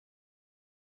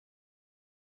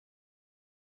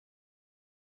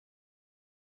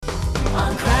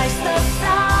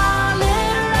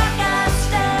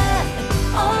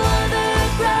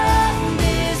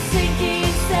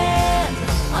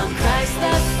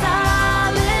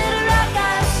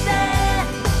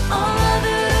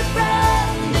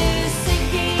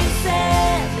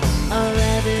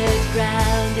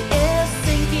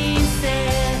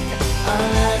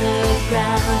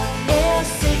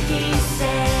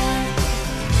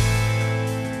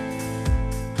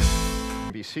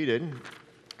seated.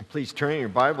 Please turn in your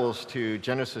Bibles to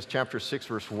Genesis chapter 6,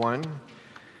 verse 1.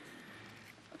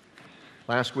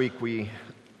 Last week we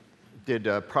did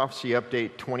Prophecy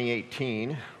Update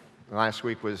 2018. Last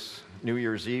week was New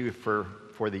Year's Eve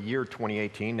for the year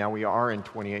 2018. Now we are in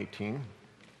 2018.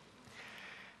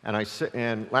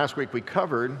 And last week we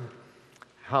covered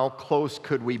how close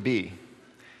could we be.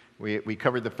 We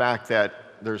covered the fact that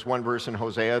there's one verse in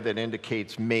Hosea that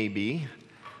indicates maybe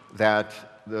that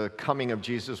the coming of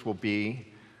Jesus will be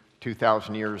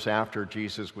 2,000 years after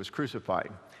Jesus was crucified.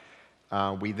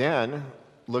 We then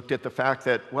looked at the fact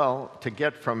that, well, to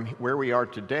get from where we are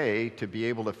today to be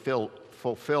able to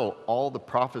fulfill all the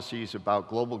prophecies about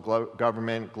global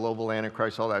government, global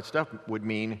antichrist, all that stuff would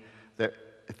mean that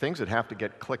things would have to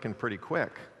get clicking pretty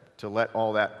quick to let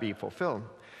all that be fulfilled.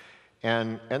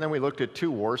 And then we looked at two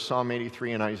wars, Psalm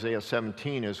 83 and Isaiah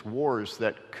 17, as wars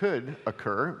that could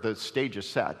occur. The stage is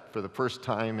set for the first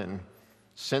time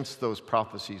since those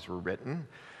prophecies were written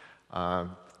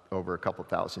over a couple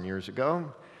thousand years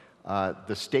ago.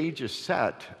 The stage is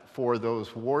set for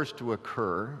those wars to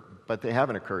occur, but they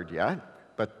haven't occurred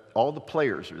yet. But all the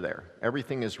players are there.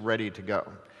 Everything is ready to go.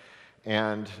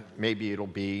 And maybe it'll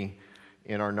be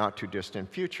in our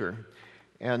not-too-distant future.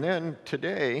 And then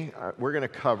today, we're going to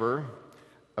cover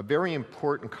a very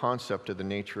important concept of the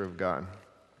nature of God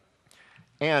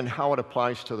and how it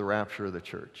applies to the rapture of the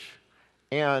church.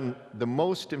 And the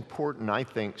most important, I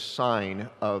think, sign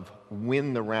of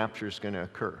when the rapture is going to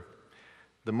occur.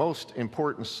 The most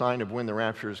important sign of when the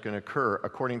rapture is going to occur,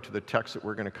 according to the text that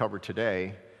we're going to cover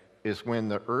today, is when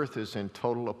the earth is in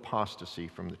total apostasy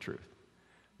from the truth.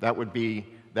 That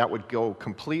would go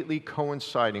completely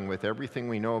coinciding with everything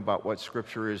we know about what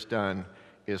Scripture has done,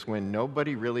 is when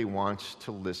nobody really wants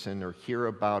to listen or hear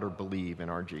about or believe in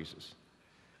our Jesus.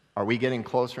 Are we getting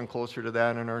closer and closer to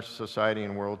that in our society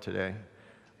and world today?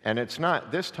 And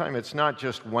this time it's not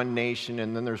just one nation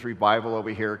and then there's revival over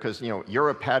here, because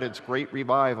Europe had its great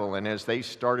revival, and as they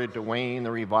started to wane, the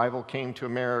revival came to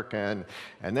America,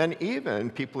 and then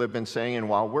even people have been saying, and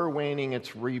while we're waning,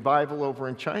 it's revival over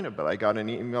in China. But I got an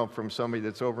email from somebody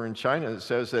that's over in China that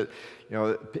says that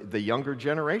the younger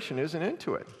generation isn't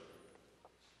into it,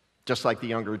 just like the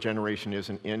younger generation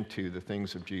isn't into the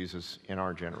things of Jesus in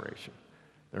our generation.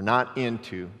 They're not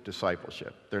into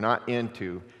discipleship. They're not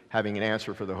into having an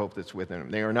answer for the hope that's within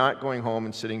them. They are not going home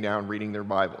and sitting down reading their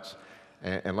Bibles,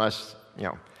 unless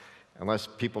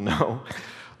people know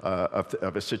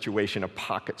of a situation, a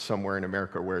pocket somewhere in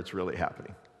America where it's really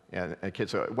happening. And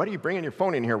kids say, "Why are you bringing your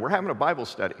phone in here? We're having a Bible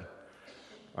study.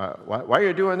 Why are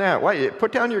you doing that? Why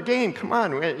put down your game? Come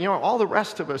on!" All the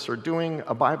rest of us are doing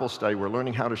a Bible study. We're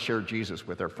learning how to share Jesus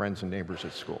with our friends and neighbors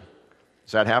at school.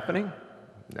 Is that happening?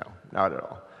 No, not at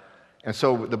all. And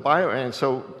so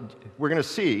we're going to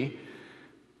see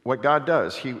what God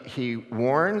does. He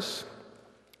warns,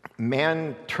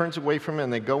 man turns away from him,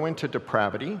 and they go into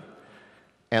depravity.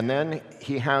 And then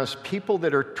he has people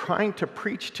that are trying to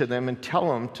preach to them and tell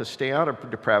them to stay out of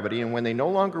depravity. And when they no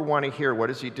longer want to hear, what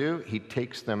does he do? He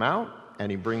takes them out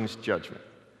and he brings judgment.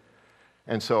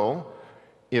 And so,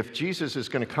 if Jesus is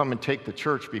going to come and take the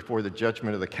church before the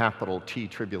judgment of the capital T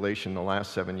tribulation the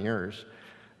last 7 years,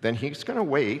 then he's going to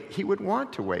wait. He would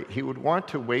want to wait. He would want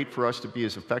to wait for us to be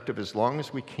as effective as long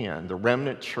as we can, the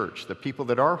remnant church, the people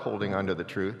that are holding onto the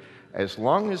truth, as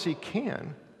long as he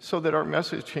can, so that our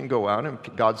message can go out and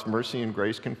God's mercy and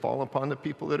grace can fall upon the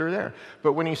people that are there.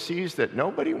 But when he sees that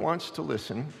nobody wants to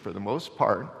listen, for the most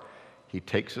part, he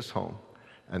takes us home,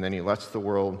 and then he lets the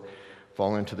world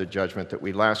fall into the judgment that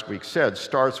we last week said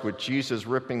starts with Jesus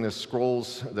ripping the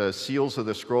seals of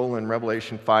the scroll in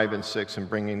Revelation 5 and 6 and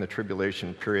bringing the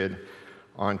tribulation period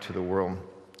onto the world.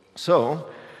 So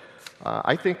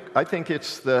I think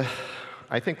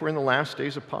we're in the last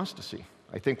days of apostasy.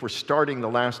 I think we're starting the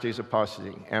last days of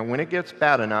apostasy. And when it gets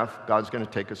bad enough, God's going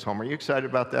to take us home. Are you excited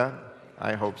about that?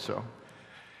 I hope so.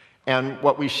 And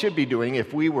what we should be doing,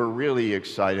 if we were really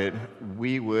excited, and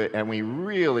we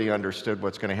really understood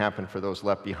what's going to happen for those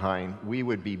left behind, we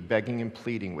would be begging and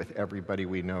pleading with everybody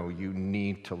we know, you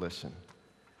need to listen.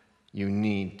 You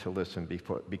need to listen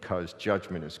because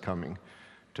judgment is coming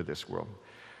to this world.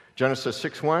 Genesis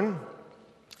 6:1,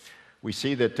 we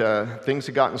see that things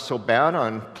had gotten so bad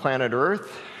on planet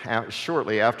Earth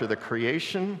shortly after the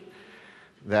creation,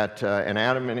 and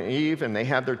Adam and Eve, and they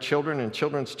had their children and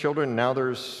children's children. Now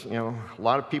there's a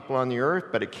lot of people on the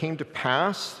earth, but it came to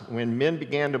pass when men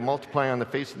began to multiply on the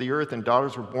face of the earth and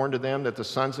daughters were born to them, that the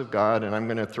sons of God, and I'm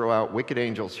going to throw out wicked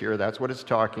angels here, that's what it's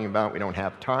talking about. We don't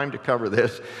have time to cover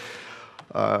this,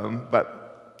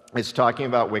 but it's talking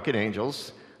about wicked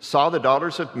angels. saw the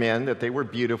daughters of men, that they were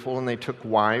beautiful, and they took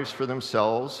wives for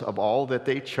themselves of all that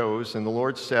they chose. And the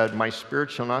Lord said, My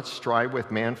spirit shall not strive with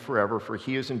man forever, for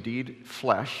he is indeed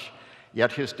flesh,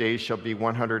 yet his days shall be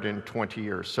 120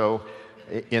 years. So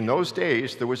in those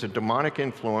days, there was a demonic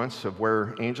influence of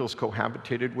where angels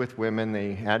cohabitated with women.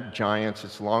 They had giants.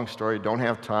 It's a long story. Don't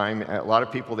have time. A lot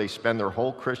of people, they spend their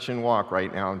whole Christian walk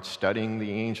right now studying the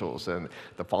angels and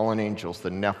the fallen angels, the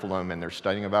Nephilim, and they're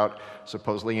studying about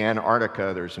supposedly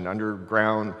Antarctica. There's an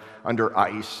underground, under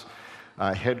ice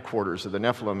headquarters of the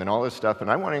Nephilim and all this stuff. And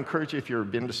I want to encourage you, if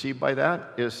you've been deceived by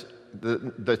that, is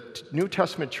the New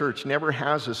Testament church never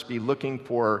has us be looking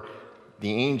for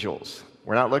the angels.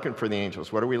 We're not looking for the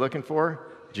angels. What are we looking for?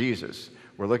 Jesus.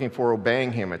 We're looking for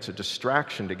obeying him. It's a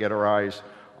distraction to get our eyes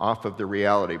off of the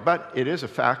reality. But it is a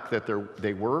fact that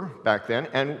they were back then.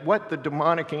 And what the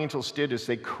demonic angels did is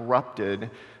they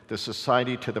corrupted the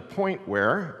society to the point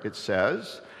where it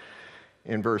says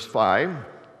in verse 5,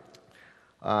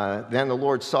 then the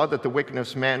Lord saw that the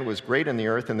wickedness of man was great in the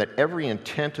earth, and that every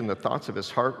intent and the thoughts of his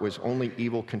heart was only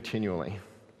evil continually.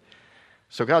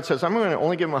 So God says, I'm going to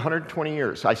only give them 120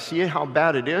 years. I see how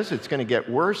bad it is. It's going to get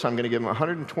worse. I'm going to give them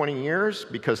 120 years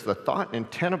because the thought and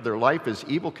intent of their life is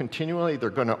evil continually. They're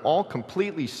going to all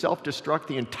completely self-destruct.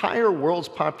 The entire world's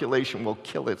population will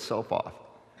kill itself off.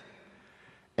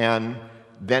 And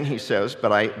then he says,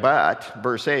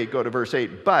 verse 8, go to verse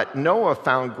 8, but Noah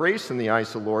found grace in the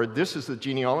eyes of the Lord. This is the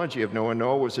genealogy of Noah.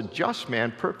 Noah was a just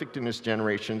man, perfect in his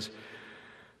generations.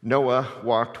 Noah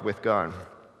walked with God.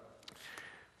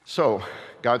 So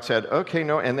God said, okay,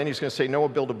 Noah, and then he's going to say, Noah,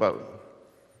 build a boat.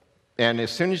 And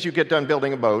as soon as you get done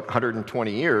building a boat,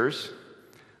 120 years,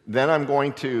 then I'm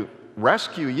going to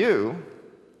rescue you,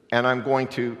 and I'm going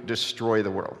to destroy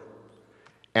the world.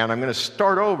 And I'm going to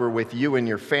start over with you and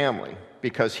your family,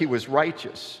 because he was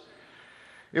righteous.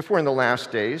 If we're in the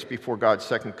last days before God's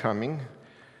second coming,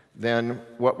 then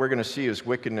what we're going to see is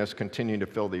wickedness continuing to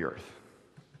fill the earth.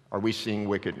 Are we seeing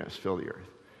wickedness fill the earth?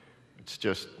 It's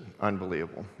just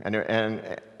unbelievable. And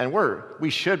we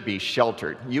should be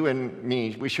sheltered. You and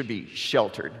me, we should be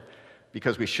sheltered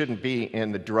because we shouldn't be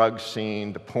in the drug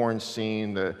scene, the porn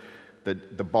scene, the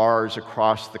bars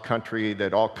across the country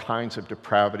that all kinds of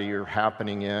depravity are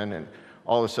happening in and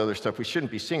all this other stuff. We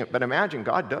shouldn't be seeing it. But imagine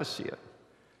God does see it.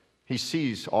 He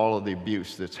sees all of the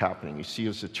abuse that's happening. He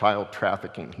sees the child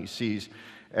trafficking. He sees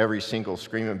every single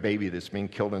screaming baby that's being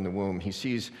killed in the womb. He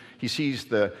sees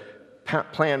the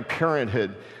Planned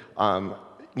Parenthood,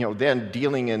 then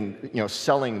dealing in,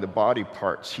 selling the body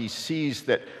parts. He sees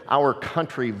that our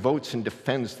country votes and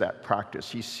defends that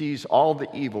practice. He sees all the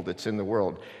evil that's in the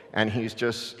world, and he's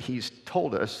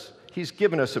told us, he's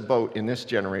given us a boat in this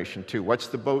generation too. What's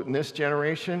the boat in this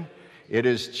generation? It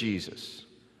is Jesus.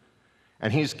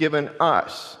 And he's given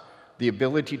us the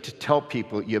ability to tell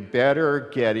people, you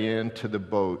better get into the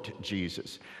boat,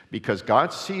 Jesus, because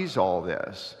God sees all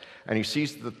this. And he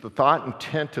sees that the thought and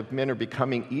intent of men are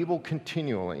becoming evil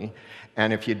continually.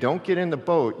 And if you don't get in the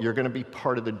boat, you're going to be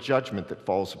part of the judgment that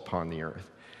falls upon the earth.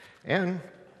 And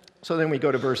so then we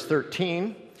go to verse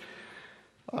 13.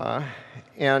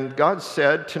 And God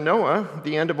said to Noah,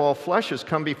 the end of all flesh has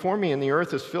come before me, and the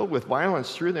earth is filled with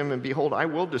violence through them. And behold, I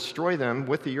will destroy them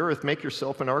with the earth. Make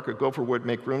yourself an ark of gopher wood,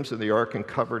 make rooms of the ark, and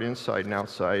cover it inside and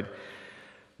outside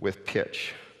with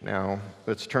pitch. Now,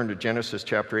 let's turn to Genesis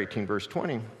chapter 18, verse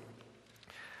 20.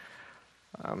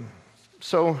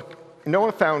 So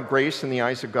Noah found grace in the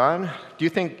eyes of God. Do you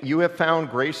think you have found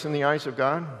grace in the eyes of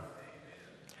God?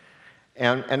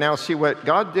 And now see what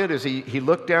God did is he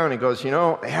looked down and he goes,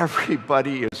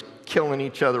 everybody is killing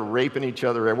each other, raping each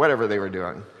other, or whatever they were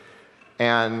doing.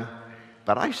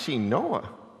 But I see Noah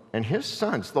and his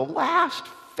sons, the last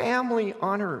family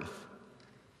on earth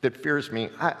that fears me.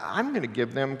 I'm going to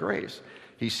give them grace.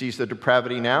 He sees the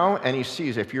depravity now, and he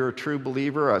sees, if you're a true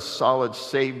believer, a solid,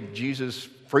 saved Jesus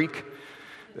freak,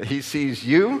 he sees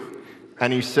you,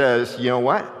 and he says, you know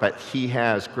what? But he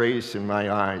has grace in my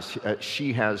eyes.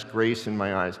 She has grace in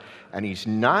my eyes. And he's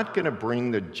not going to bring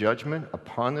the judgment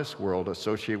upon this world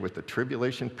associated with the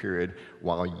tribulation period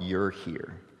while you're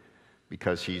here,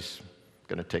 because he's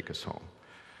going to take us home.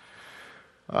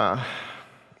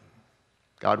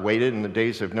 God waited in the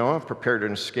days of Noah, prepared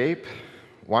an escape.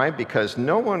 Why? Because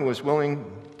no one was willing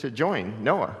to join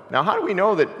Noah. Now, how do we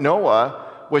know that Noah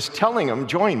was telling them,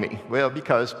 join me? Well,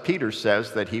 because Peter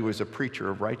says that he was a preacher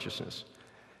of righteousness.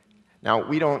 Now,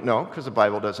 we don't know because the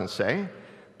Bible doesn't say,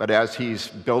 but as he's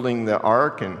building the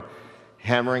ark and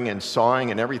hammering and sawing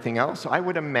and everything else, I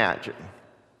would imagine.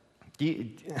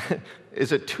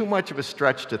 Is it too much of a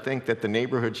stretch to think that the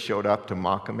neighborhood showed up to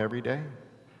mock him every day?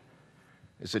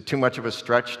 Is it too much of a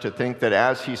stretch to think that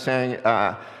as he's saying,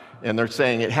 and they're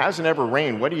saying, it hasn't ever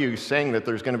rained, what are you saying that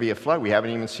there's going to be a flood? We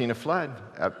haven't even seen a flood.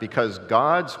 Because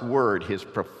God's word, his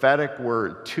prophetic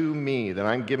word to me that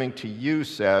I'm giving to you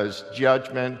says,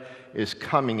 judgment is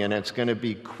coming and it's going to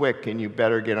be quick and you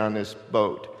better get on this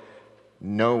boat.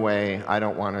 No way, I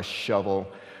don't want to shovel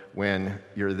when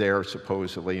you're there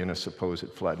supposedly in a supposed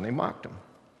flood. And they mocked him.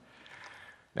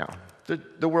 Now,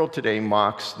 the world today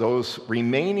mocks those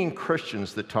remaining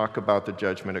Christians that talk about the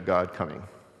judgment of God coming.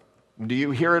 Do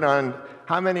you hear it on,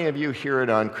 how many of you hear it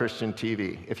on Christian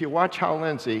TV? If you watch Hal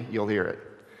Lindsey, you'll hear it.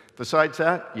 Besides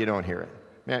that, you don't hear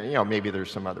it. Maybe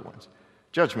there's some other ones.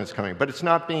 Judgment's coming, but it's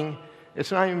not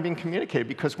even being communicated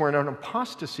because we're in an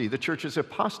apostasy. The church is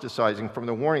apostatizing from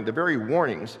the very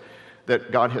warnings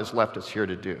that God has left us here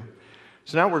to do.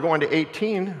 So now we're going to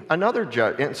 18, another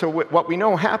judge. And so what we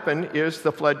know happened is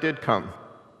the flood did come,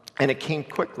 and it came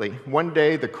quickly. One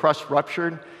day the crust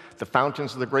ruptured, the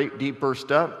fountains of the great deep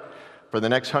burst up. For the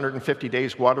next 150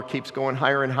 days, water keeps going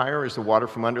higher and higher as the water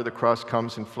from under the crust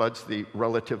comes and floods the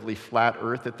relatively flat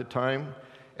earth at the time.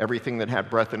 Everything that had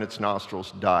breath in its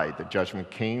nostrils died. The judgment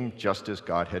came just as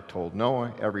God had told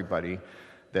Noah. Everybody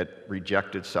that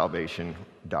rejected salvation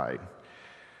died.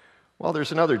 Well,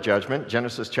 there's another judgment,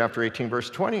 Genesis chapter 18, verse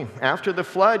 20. After the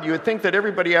flood, you would think that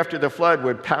everybody after the flood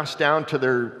would pass down to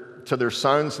their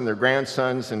sons and their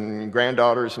grandsons and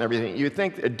granddaughters and everything. You would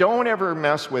think, don't ever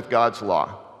mess with God's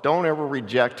law. Don't ever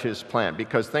reject his plan,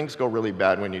 because things go really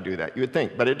bad when you do that. You would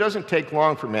think, but it doesn't take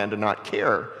long for man to not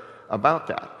care about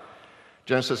that.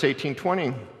 Genesis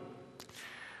 18:20,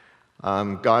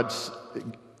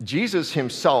 Jesus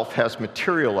himself has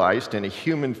materialized in a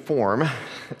human form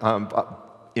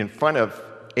in front of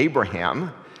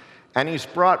Abraham, and he's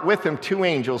brought with him two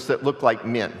angels that look like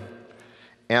men.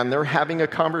 And they're having a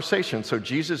conversation. So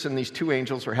Jesus and these two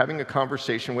angels are having a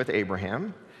conversation with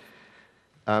Abraham.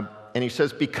 And he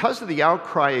says, because of the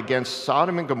outcry against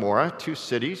Sodom and Gomorrah, two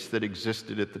cities that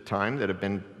existed at the time that have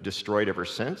been destroyed ever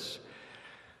since,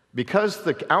 because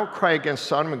the outcry against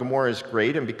Sodom and Gomorrah is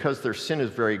great, and because their sin is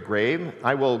very grave,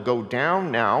 I will go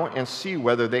down now and see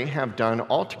whether they have done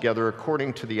altogether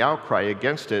according to the outcry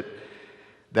against it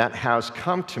that has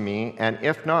come to me, and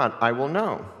if not, I will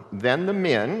know. Then the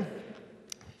men,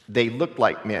 they looked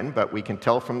like men, but we can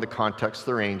tell from the context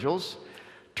they're angels,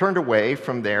 turned away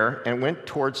from there and went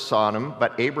towards Sodom,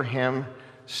 but Abraham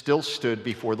still stood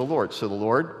before the Lord. So the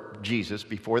Lord, Jesus,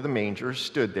 before the manger,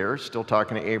 stood there, still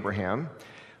talking to Abraham.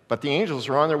 But the angels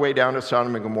are on their way down to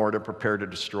Sodom and Gomorrah to prepare to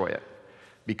destroy it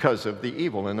because of the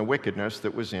evil and the wickedness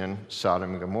that was in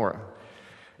Sodom and Gomorrah.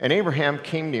 And Abraham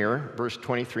came near, verse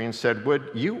 23, and said,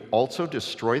 would you also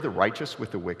destroy the righteous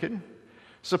with the wicked?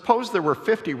 Suppose there were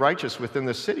 50 righteous within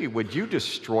the city. Would you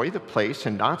destroy the place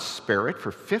and not spare it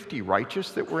for 50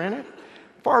 righteous that were in it?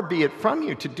 Far be it from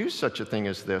you to do such a thing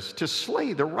as this, to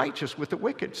slay the righteous with the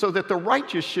wicked, so that the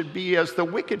righteous should be as the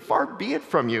wicked. Far be it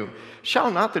from you. Shall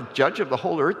not the judge of the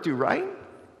whole earth do right?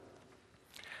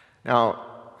 Now,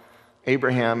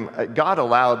 God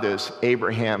allowed this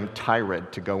Abraham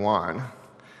tirade to go on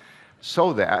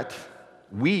so that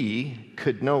we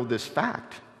could know this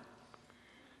fact.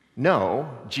 No,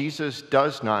 Jesus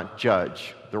does not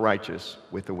judge the righteous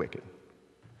with the wicked.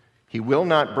 He will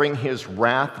not bring his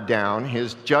wrath down,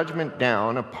 his judgment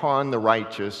down upon the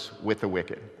righteous with the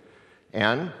wicked.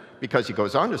 And because he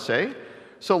goes on to say,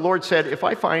 so Lord said, if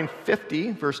I find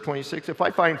 50, verse 26, if I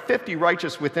find 50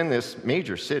 righteous within this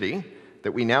major city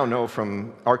that we now know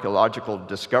from archaeological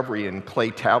discovery in clay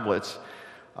tablets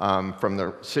from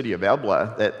the city of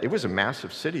Ebla, that it was a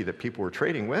massive city that people were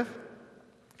trading with,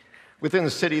 within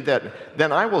the city, that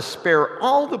then I will spare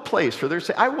all the place for their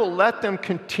sake. I will let them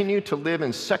continue to live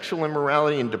in sexual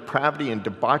immorality and depravity and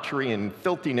debauchery and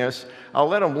filthiness. I'll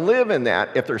let them live in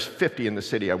that. If there's 50 in the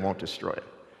city, I won't destroy it.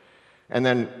 And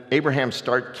then Abraham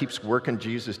keeps working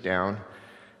Jesus down,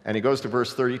 and he goes to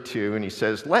verse 32, and he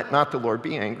says, let not the Lord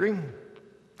be angry.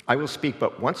 I will speak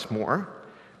but once more.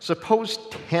 Suppose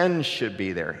 10 should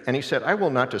be there. And he said, I will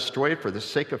not destroy it for the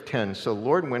sake of 10. So the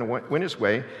Lord went his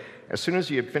way, as soon as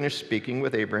he had finished speaking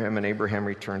with Abraham, and Abraham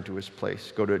returned to his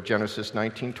place. Go to Genesis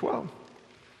 19:12.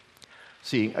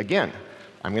 See, again,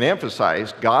 I'm going to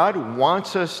emphasize, God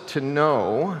wants us to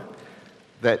know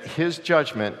that his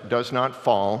judgment does not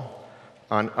fall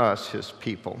on us, his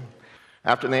people.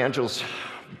 After the angels,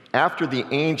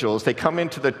 they come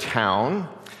into the town,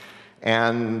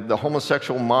 and the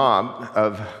homosexual mob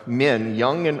of men,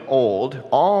 young and old,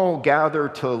 all gather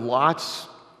to Lot's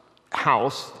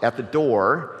house at the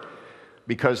door,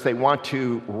 because they want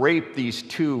to rape these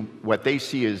two, what they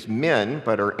see as men,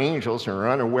 but are angels and are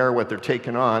unaware of what they're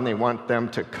taking on. They want them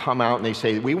to come out, and they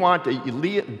say, we want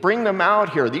to bring them out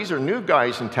here. These are new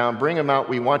guys in town. Bring them out.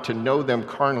 We want to know them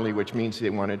carnally, which means they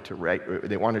wanted to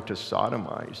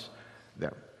sodomize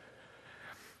them.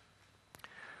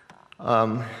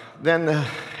 But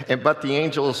the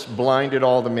angels blinded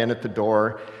all the men at the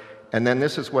door. And then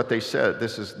this is what they said.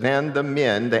 Then the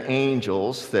men, the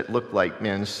angels that looked like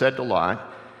men, said to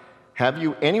Lot, have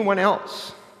you anyone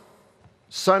else,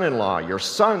 son-in-law, your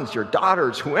sons, your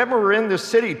daughters, whoever are in this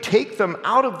city, take them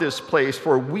out of this place,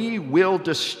 for we will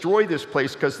destroy this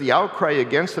place, because the outcry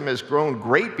against them has grown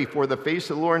great before the face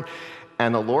of the Lord,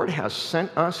 and the Lord has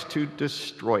sent us to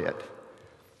destroy it.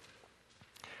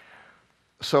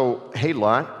 So, hey,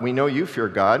 Lot, we know you fear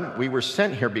God. We were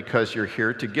sent here because you're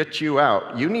here to get you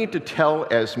out. You need to tell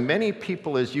as many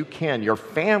people as you can, your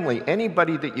family,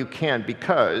 anybody that you can,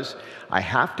 because I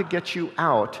have to get you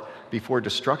out before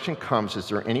destruction comes. Is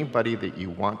there anybody that you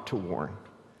want to warn?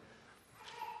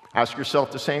 Ask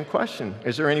yourself the same question.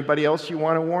 Is there anybody else you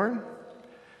want to warn?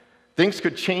 Things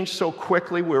could change so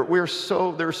quickly.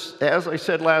 There's, as I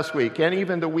said last week, and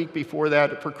even the week before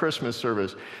that for Christmas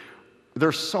service,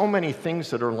 there's so many things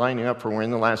that are lining up for we're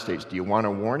in the last days. Do you want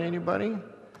to warn anybody?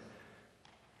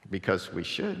 Because we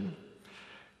should.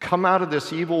 Come out of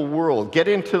this evil world. Get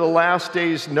into the last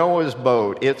days Noah's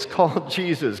boat. It's called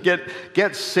Jesus.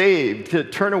 Get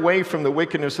saved. Turn away from the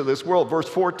wickedness of this world. Verse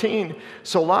 14,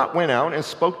 so Lot went out and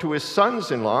spoke to his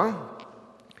sons-in-law,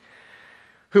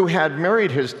 who had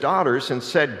married his daughters, and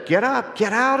said, get up,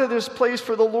 get out of this place,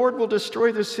 for the Lord will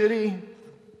destroy the city.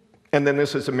 And then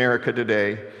this is America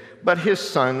today. But to his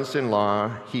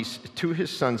sons-in-law, he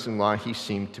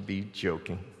seemed to be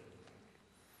joking.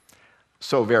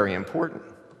 So very important.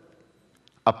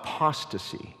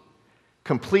 Apostasy.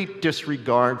 Complete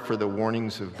disregard for the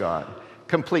warnings of God.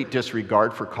 Complete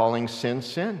disregard for calling sin,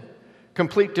 sin.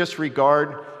 Complete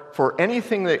disregard for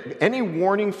any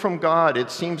warning from God. It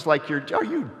seems like are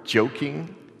you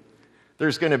joking?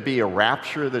 There's going to be a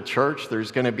rapture of the church.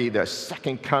 There's going to be the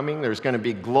second coming. There's going to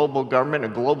be global government, a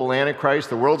global antichrist.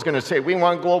 The world's going to say, we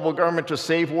want global government to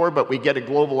save war, but we get a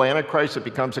global antichrist that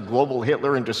becomes a global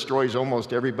Hitler and destroys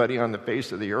almost everybody on the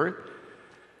face of the earth.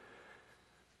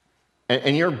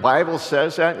 And your Bible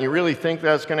says that, and you really think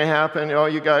that's going to happen? Oh,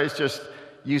 you guys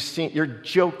you're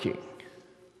joking.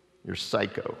 You're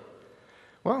psycho.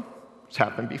 Well, it's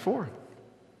happened before.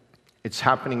 It's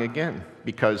happening again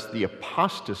because the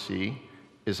apostasy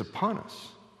is upon us.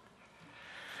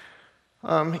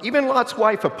 Even Lot's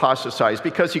wife apostatized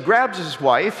because he grabs his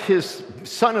wife. His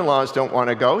son-in-laws don't want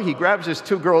to go. He grabs his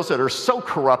two girls that are so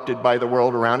corrupted by the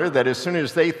world around her that as soon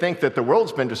as they think that the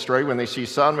world's been destroyed, when they see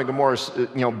Sodom and Gomorrah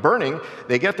burning,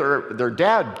 they get their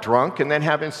dad drunk and then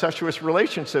have incestuous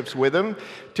relationships with him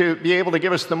to be able to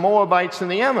give us the Moabites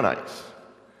and the Ammonites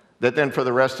that then for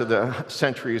the rest of the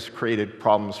centuries created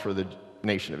problems for the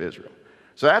nation of Israel.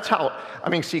 So that's how,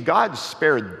 God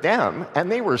spared them,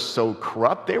 and they were so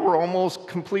corrupt, they were almost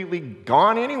completely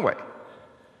gone anyway.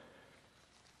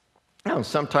 Now,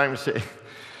 sometimes,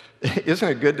 isn't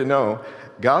it good to know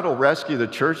God will rescue the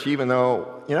church even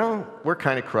though, we're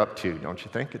kind of corrupt too, don't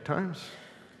you think, at times?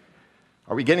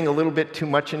 Are we getting a little bit too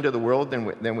much into the world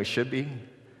than we should be?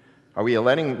 Are we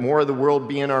letting more of the world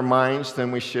be in our minds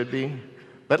than we should be?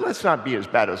 But let's not be as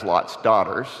bad as Lot's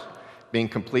daughters, being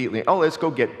completely, let's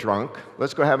go get drunk.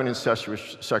 Let's go have an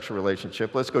incestuous sexual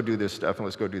relationship. Let's go do this stuff and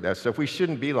let's go do that stuff. We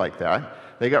shouldn't be like that.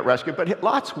 They got rescued. But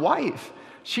Lot's wife,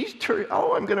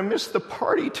 I'm going to miss the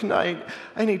party tonight.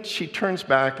 And she turns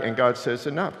back and God says,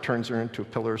 enough. Turns her into a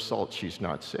pillar of salt. She's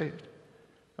not saved.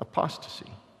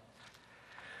 Apostasy.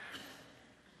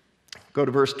 Go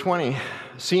to verse 20.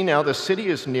 See now, the city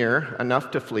is near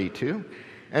enough to flee to,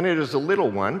 and it is a little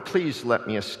one. Please let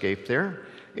me escape there.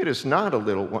 It is not a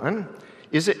little one.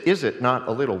 Is it not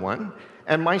a little one?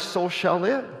 And my soul shall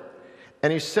live.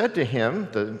 And he said to him,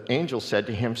 the angel said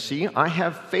to him, see, I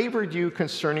have favored you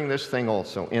concerning this thing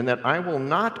also, in that I will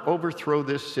not overthrow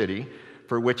this city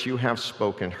for which you have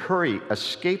spoken. Hurry,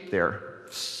 escape there.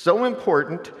 So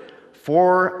important,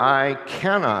 for I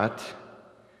cannot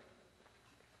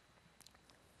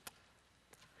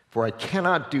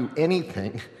do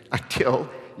anything until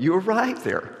you arrive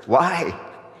there. Why?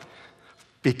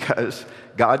 Because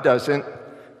God doesn't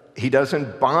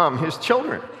bomb his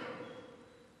children.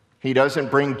 He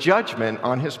doesn't bring judgment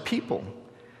on his people.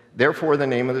 Therefore, the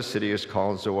name of the city is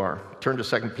called Zoar. Turn to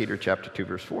 2 Peter chapter 2,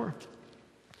 verse 4.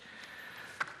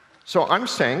 So I'm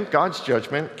saying God's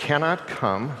judgment cannot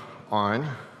come on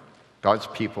God's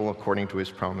people according to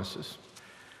his promises.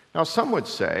 Now, some would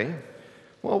say,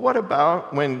 well, what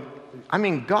about when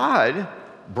God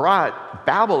brought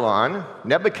Babylon,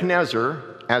 Nebuchadnezzar,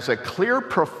 as a clear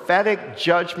prophetic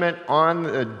judgment on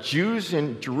the Jews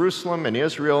in Jerusalem and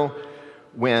Israel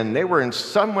when they were in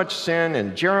so much sin,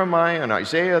 and Jeremiah and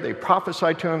Isaiah, they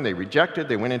prophesied to them, they rejected,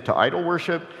 they went into idol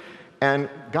worship, and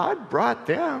God brought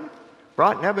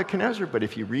Nebuchadnezzar. But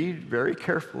if you read very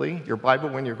carefully your Bible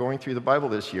when you're going through the Bible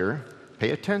this year,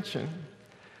 pay attention,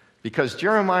 because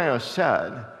Jeremiah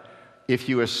said, if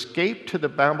you escape to the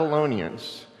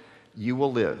Babylonians, you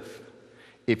will live.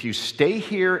 If you stay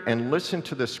here and listen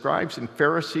to the scribes and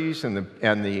Pharisees and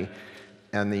the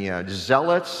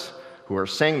zealots who are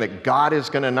saying that God is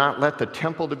going to not let the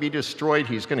temple to be destroyed,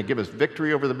 he's going to give us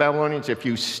victory over the Babylonians. If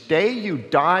you stay, you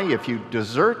die. If you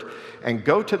desert and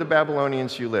go to the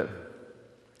Babylonians, you live.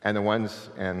 And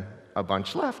a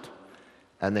bunch left,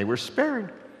 and they were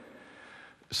spared.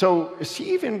 So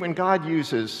see, even when God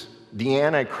uses the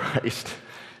Antichrist,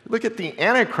 look at the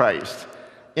Antichrist.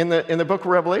 In the book of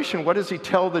Revelation, what does he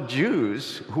tell the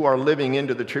Jews who are living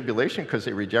into the tribulation because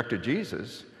they rejected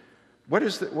Jesus? What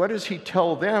does he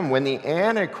tell them when the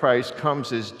Antichrist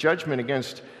comes as judgment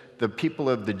against the people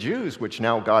of the Jews, which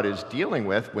now God is dealing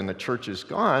with when the church is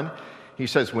gone? He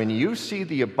says, when you see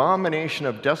the abomination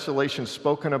of desolation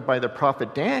spoken of by the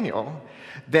prophet Daniel,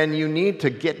 then you need to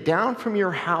get down from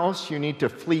your house. You need to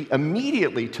flee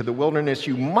immediately to the wilderness.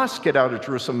 You must get out of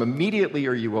Jerusalem immediately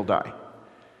or you will die.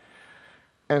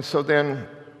 And so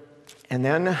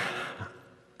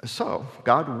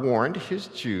God warned his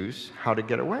Jews how to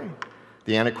get away.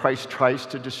 The Antichrist tries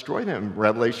to destroy them.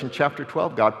 Revelation chapter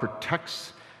 12, God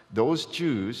protects those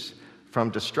Jews from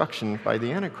destruction by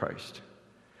the Antichrist.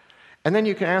 And then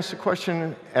you can ask the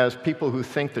question, as people who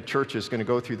think the church is going to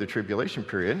go through the tribulation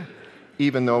period,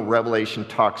 even though Revelation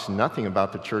talks nothing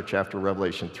about the church after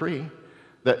Revelation 3,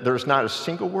 that there's not a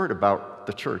single word about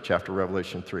the church after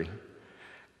Revelation 3.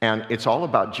 And it's all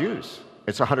about Jews.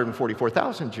 It's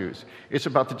 144,000 Jews. It's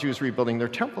about the Jews rebuilding their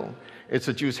temple. It's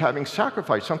the Jews having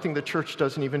sacrifice, something the church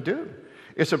doesn't even do.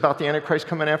 It's about the Antichrist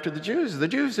coming after the Jews.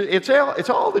 It's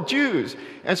all the Jews.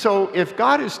 And so if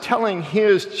God is telling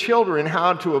his children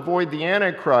how to avoid the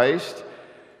Antichrist,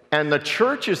 and the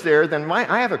church is there, then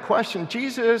I have a question.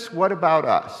 Jesus, what about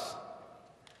us?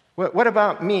 What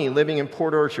about me living in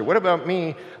Port Orchard? What about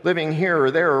me living here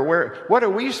or there or where? What are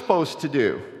we supposed to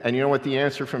do? And you know what the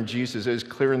answer from Jesus is,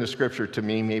 clear in the scripture to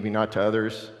me, maybe not to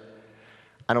others?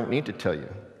 I don't need to tell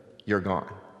you. You're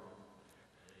gone.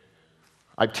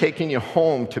 I've taken you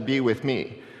home to be with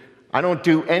me. I don't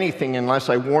do anything unless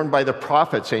I'm warned by the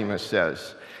prophets, Amos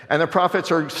says. And the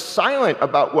prophets are silent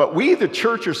about what we, the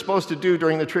church, are supposed to do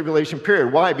during the tribulation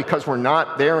period. Why? Because we're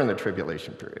not there in the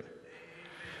tribulation period.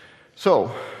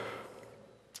 So,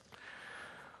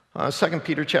 2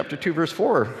 Peter chapter 2, verse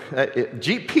 4.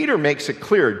 Peter makes it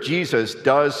clear Jesus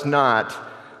does not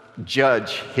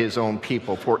judge his own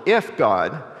people. For if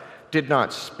God did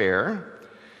not spare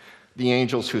the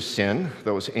angels who sinned,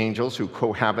 those angels who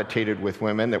cohabitated with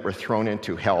women that were thrown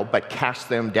into hell, but cast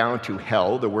them down to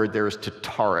hell. The word there is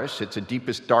Tartarus. It's the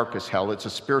deepest, darkest hell. It's a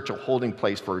spiritual holding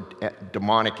place for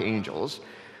demonic angels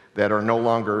that are no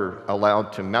longer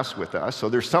allowed to mess with us. So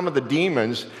there's some of the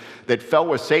demons that fell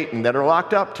with Satan that are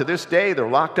locked up to this day. They're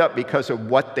locked up because of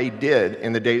what they did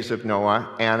in the days of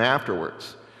Noah and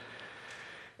afterwards.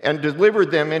 And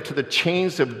delivered them into the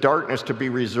chains of darkness to be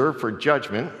reserved for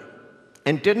judgment,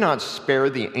 and did not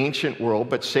spare the ancient world,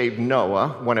 but saved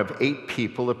Noah, one of 8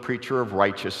 people, a preacher of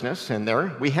righteousness. And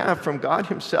there we have from God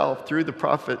himself, through the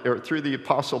prophet, or through the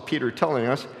apostle Peter telling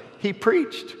us, he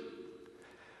preached.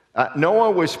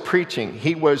 Noah was preaching.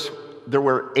 There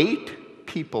were 8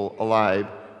 people alive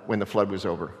when the flood was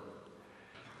over.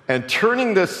 And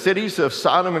turning the cities of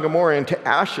Sodom and Gomorrah into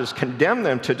ashes, condemned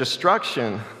them to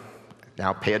destruction.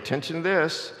 Now pay attention to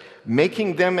this.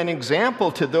 Making them an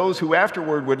example to those who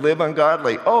afterward would live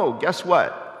ungodly. Oh, guess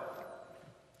what?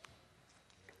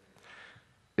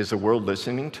 Is the world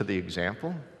listening to the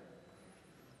example?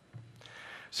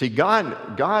 See,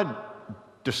 God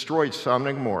destroyed Sodom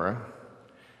and Gomorrah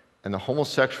and the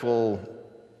homosexual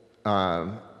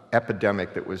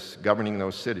epidemic that was governing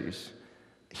those cities.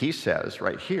 He says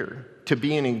right here, to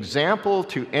be an example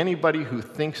to anybody who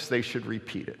thinks they should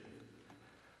repeat it.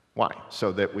 Why?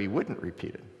 So that we wouldn't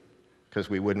repeat it, because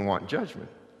we wouldn't want judgment.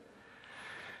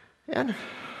 And,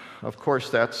 of course,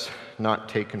 that's not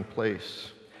taken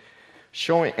place.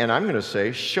 Showing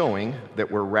that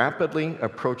we're rapidly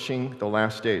approaching the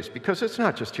last days, because it's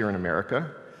not just here in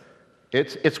America.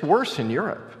 It's worse in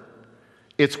Europe.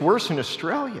 It's worse in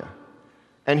Australia.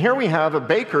 And here we have a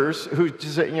baker's who,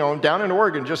 down in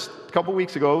Oregon just a couple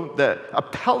weeks ago, the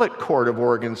appellate court of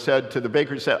Oregon said to the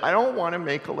baker, I don't want to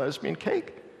make a lesbian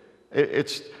cake.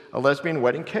 It's a lesbian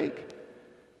wedding cake.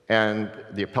 And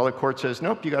the appellate court says,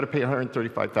 nope, you got to pay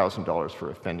 $135,000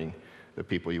 for offending the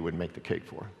people you would make the cake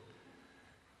for.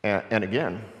 And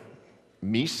again,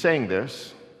 me saying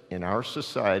this in our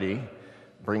society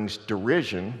brings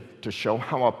derision to show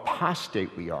how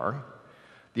apostate we are,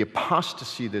 the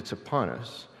apostasy that's upon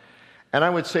us. And I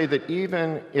would say that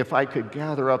even if I could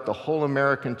gather up the whole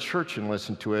American church and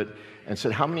listen to it and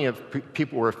said how many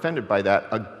people were offended by that,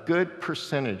 a good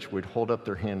percentage would hold up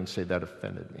their hand and say, that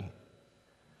offended me.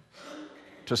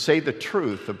 To say the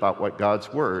truth about what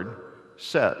God's Word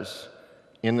says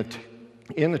in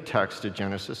the text of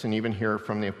Genesis, and even here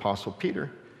from the Apostle Peter.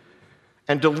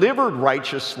 And delivered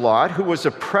righteous Lot, who was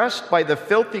oppressed by the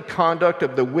filthy conduct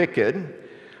of the wicked,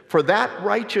 for that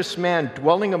righteous man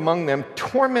dwelling among them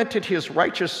tormented his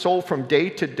righteous soul from day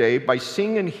to day by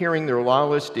seeing and hearing their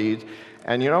lawless deeds.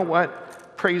 And you know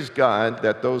what? Praise God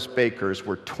that those bakers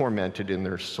were tormented in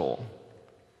their soul,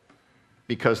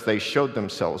 because they showed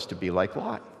themselves to be like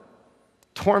Lot.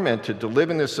 Tormented to live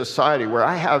in this society where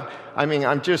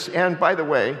and by the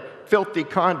way, filthy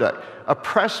conduct.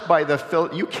 Oppressed by the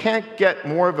filth. You can't get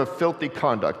more of a filthy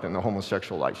conduct than the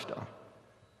homosexual lifestyle.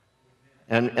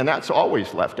 And that's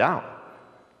always left out.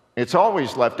 It's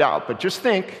always left out. But just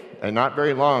think, and not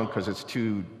very long because it's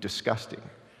too disgusting.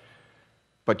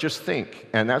 But just think,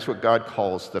 and that's what God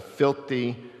calls the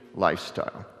filthy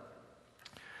lifestyle.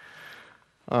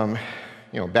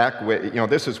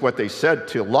 This is what they said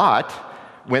to Lot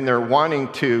when they're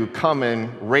wanting to come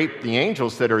and rape the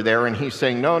angels that are there, and he's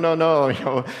saying, no,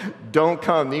 don't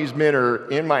come. These men are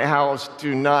in my house.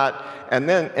 Do not. And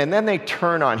then they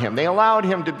turn on him. They allowed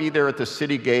him to be there at the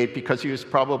city gate because he was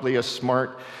probably a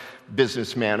smart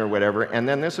businessman or whatever. And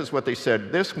then this is what they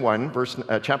said. This one,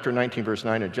 chapter 19, verse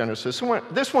 9 of Genesis,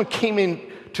 this one came in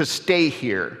to stay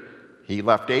here. He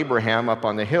left Abraham up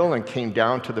on the hill and came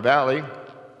down to the valley.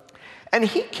 And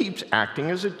he keeps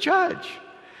acting as a judge.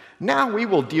 Now we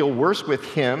will deal worse with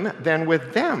him than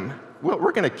with them.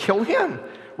 We're going to kill him.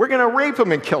 We're going to rape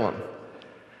him and kill him.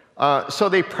 So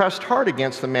they pressed hard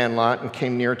against the man Lot and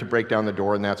came near to break down the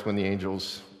door, and that's when the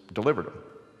angels delivered him.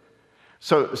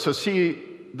 So see,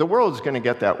 the world's going to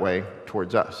get that way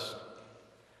towards us.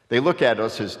 They look at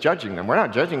us as judging them. We're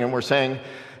not judging them. We're saying,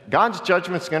 God's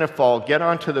judgment's going to fall. Get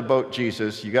onto the boat,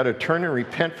 Jesus. You got to turn and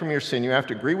repent from your sin. You have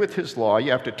to agree with his law. You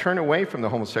have to turn away from the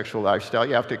homosexual lifestyle.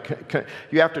 You have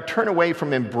to turn away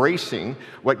from embracing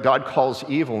what God calls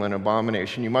evil and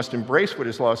abomination. You must embrace what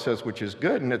his law says, which is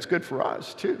good, and it's good for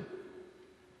us too.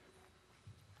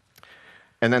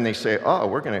 And then they say, "Oh,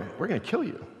 we're going to kill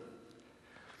you."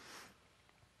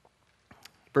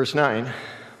 Verse 9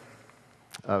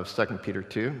 of 2 Peter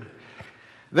 2.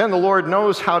 Then the Lord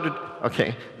knows how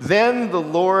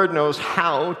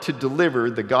to deliver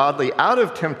the godly out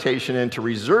of temptation and to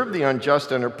reserve the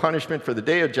unjust under punishment for the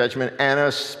day of judgment, and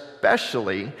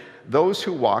especially those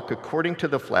who walk according to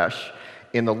the flesh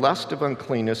in the lust of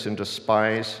uncleanness and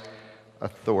despise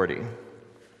authority.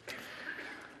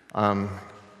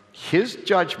 His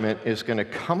judgment is going to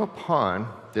come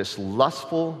upon this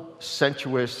lustful,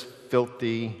 sensuous,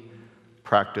 filthy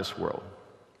practice world.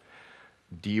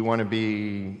 Do you want to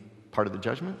be part of the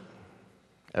judgment?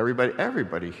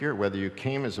 Everybody here, whether you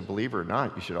came as a believer or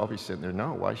not, you should all be sitting there,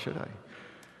 no, why should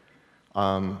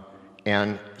I?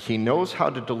 And he knows how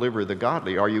to deliver the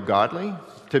godly. Are you godly?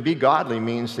 To be godly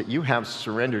means that you have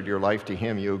surrendered your life to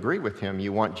him. You agree with him.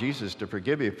 You want Jesus to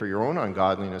forgive you for your own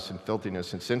ungodliness and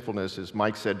filthiness and sinfulness, as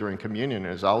Mike said during communion,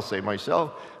 as I'll say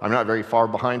myself. I'm not very far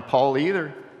behind Paul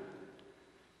either.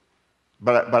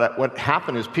 But what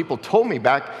happened is people told me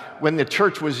back when the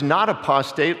church was not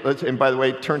apostate, and by the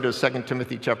way, turn to 2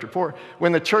 Timothy chapter 4.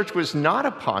 When the church was not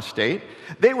apostate,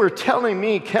 they were telling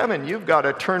me, Kevin, you've got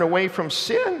to turn away from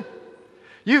sin.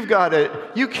 You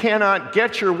cannot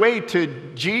get your way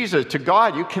to Jesus, to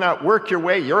God. You cannot work your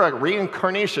way. You're a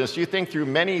reincarnationist. You think through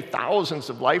many thousands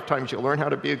of lifetimes you'll learn how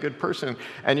to be a good person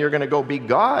and you're going to go be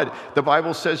God. The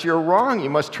Bible says you're wrong. You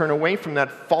must turn away from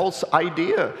that false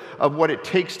idea of what it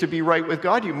takes to be right with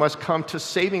God. You must come to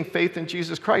saving faith in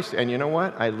Jesus Christ. And you know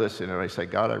what? I listen and I say,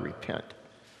 God, I repent.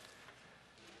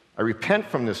 I repent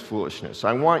from this foolishness.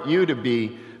 I want you to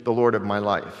be the Lord of my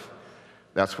life.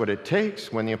 That's what it takes.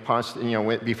 When the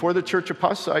before the church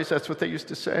apostatized, that's what they used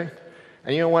to say.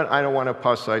 And you know what? I don't want to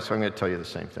apostatize, so I'm going to tell you the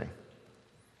same thing.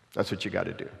 That's what you got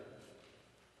to do.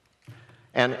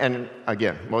 And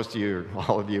again, most of you,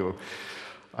 all of you,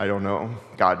 I don't know,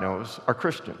 God knows, are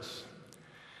Christians.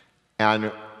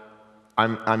 And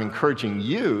I'm encouraging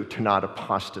you to not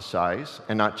apostatize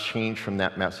and not change from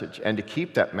that message, and to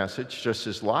keep that message just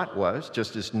as Lot was,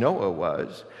 just as Noah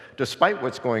was, despite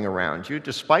what's going around you,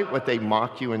 despite what they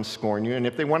mock you and scorn you, and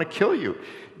if they want to kill you,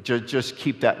 just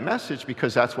keep that message,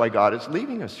 because that's why God is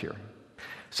leaving us here.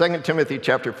 2 Timothy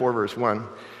chapter 4, verse 1.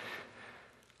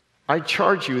 I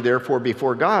charge you, therefore,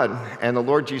 before God and the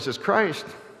Lord Jesus Christ,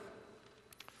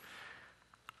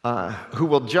 who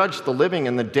will judge the living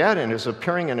and the dead and is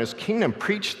appearing in his kingdom.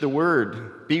 Preach the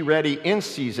word. Be ready in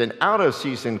season, out of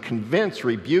season. Convince,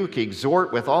 rebuke,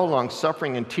 exhort with all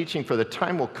long-suffering and teaching, for the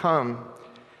time will come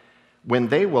when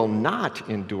they will not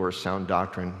endure sound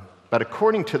doctrine, but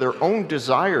according to their own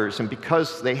desires, and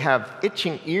because they have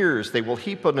itching ears, they will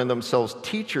heap unto themselves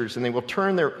teachers, and they will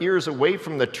turn their ears away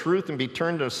from the truth and be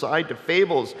turned aside to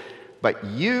fables. But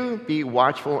you be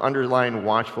watchful, underline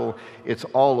watchful. It's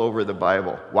all over the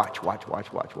Bible. Watch, watch,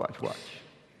 watch, watch, watch, watch.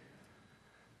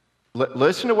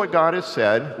 Listen to what God has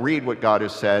said. Read what God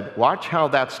has said. Watch how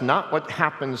that's not what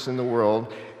happens in the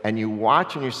world. And you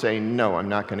watch and you say, no, I'm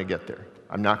not going to get there.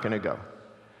 I'm not going to go.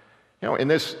 You know, in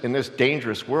this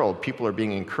dangerous world, people are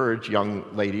being encouraged, young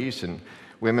ladies and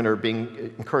women are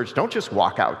being encouraged, don't just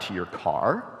walk out to your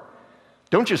car.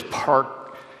 Don't just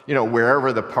park,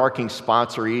 wherever the parking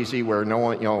spots are easy, where no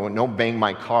one, no bang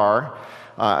my car.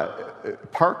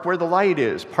 Park where the light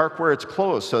is. Park where it's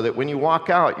closed, so that when you walk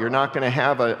out, you're not going to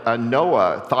have a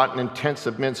Noah, thought and intents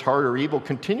of men's heart or evil,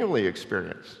 continually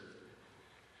experience.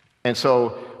 And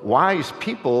so wise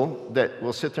people that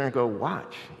will sit there and go,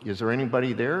 watch, is there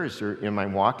anybody there? Am I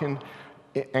walking?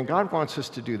 And God wants us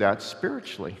to do that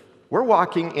spiritually. We're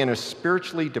walking in a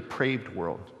spiritually depraved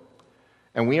world.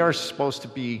 And we are supposed to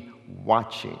be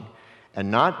watching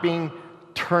and not being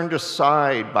turned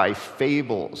aside by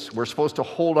fables. We're supposed to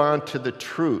hold on to the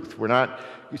truth. We're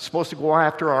supposed to go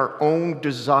after our own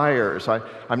desires.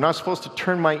 I'm not supposed to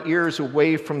turn my ears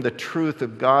away from the truth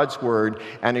of God's word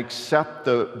and accept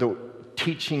the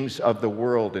teachings of the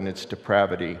world and its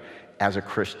depravity as a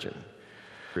Christian.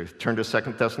 Turn to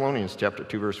 2 Thessalonians chapter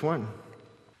 2, verse 1.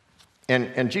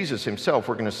 And Jesus himself,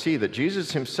 we're going to see that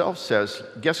Jesus himself says,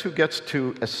 guess who gets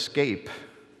to escape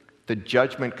the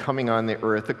judgment coming on the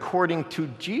earth according to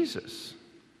Jesus?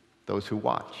 Those who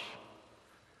watch.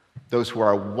 Those who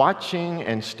are watching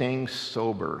and staying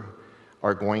sober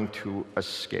are going to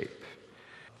escape.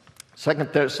 2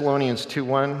 Thessalonians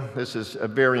 2:1, this is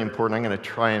very important. I'm going to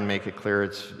try and make it clear.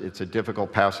 It's a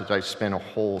difficult passage. I spent a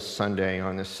whole Sunday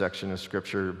on this section of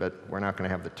Scripture, but we're not going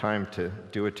to have the time to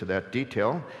do it to that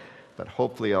detail. But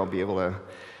hopefully I'll be able to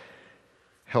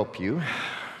help you.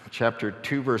 Chapter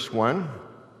 2, verse 1.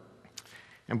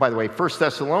 And by the way, 1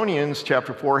 Thessalonians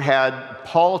chapter 4 had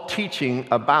Paul teaching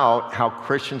about how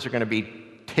Christians are going to be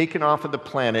taken off of the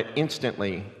planet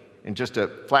instantly, in just a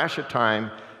flash of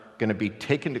time, going to be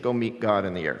taken to go meet God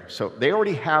in the air. So they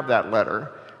already have that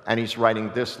letter, and he's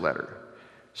writing this letter,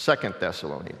 2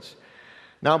 Thessalonians.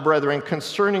 Now, brethren,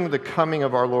 concerning the coming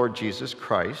of our Lord Jesus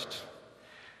Christ,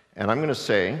 and I'm going to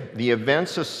say, the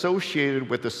events associated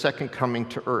with the second coming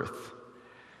to earth,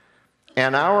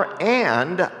 and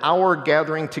our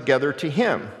gathering together to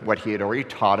him, what he had already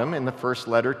taught him in the first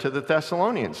letter to the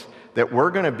Thessalonians, that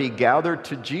we're going to be gathered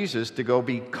to Jesus to go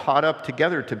be caught up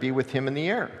together to be with him in the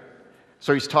air.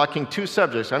 So he's talking two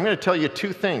subjects. I'm going to tell you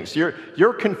two things.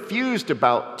 You're confused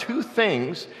about two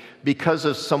things because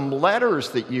of some letters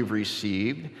that you've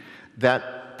received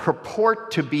that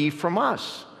purport to be from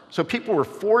us. So people were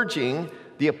forging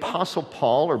the Apostle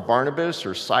Paul or Barnabas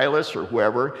or Silas or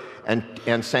whoever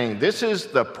and saying, this is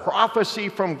the prophecy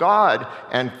from God,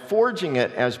 and forging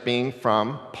it as being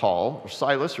from Paul or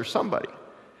Silas or somebody.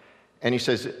 And he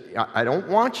says, I don't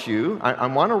want you, I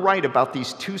want to write about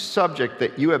these two subjects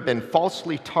that you have been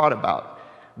falsely taught about.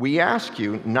 We ask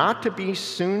you not to be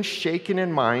soon shaken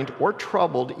in mind or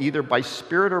troubled either by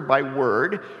spirit or by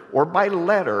word or by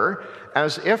letter,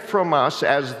 as if from us,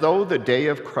 as though the day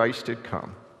of Christ had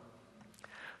come.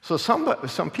 So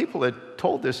some people had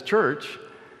told this church,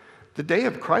 the day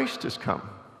of Christ has come.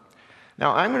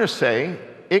 Now I'm going to say,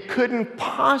 it couldn't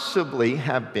possibly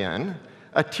have been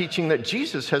a teaching that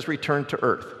Jesus has returned to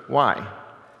earth. Why?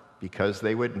 Because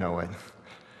they would know it.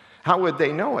 How would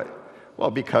they know it?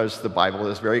 Well, because the Bible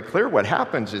is very clear. What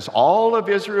happens is all of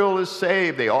Israel is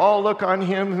saved. They all look on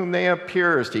him whom they have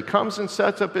pierced. He comes and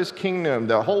sets up his kingdom.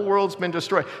 The whole world's been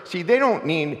destroyed. See, they don't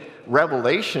need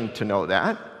revelation to know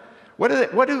that.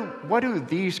 What do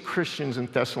these Christians in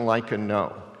Thessalonica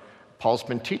know? Paul's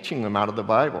been teaching them out of the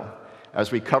Bible.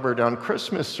 As we covered on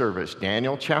Christmas service,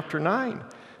 Daniel chapter 9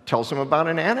 tells them about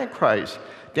an Antichrist.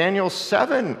 Daniel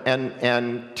 7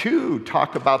 and 2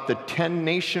 talk about the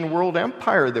 10-nation world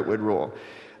empire that would rule.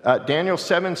 Daniel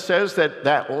 7 says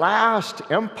that last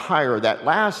empire, that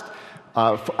last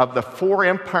of the 4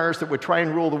 empires that would try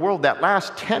and rule the world, that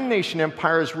last 10-nation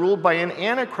empire is ruled by an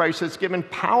Antichrist that's given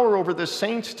power over the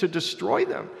saints to destroy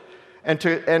them and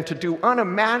to do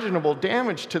unimaginable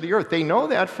damage to the earth. They know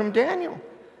that from Daniel.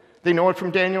 They know it from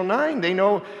Daniel 9. They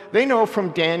know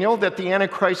from Daniel that the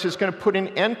Antichrist is going to put an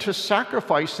end to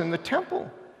sacrifice in the temple.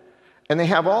 And they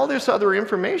have all this other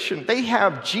information. They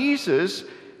have Jesus.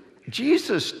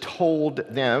 Jesus told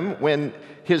them when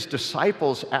his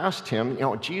disciples asked him,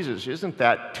 Jesus, isn't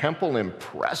that temple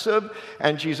impressive?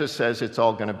 And Jesus says it's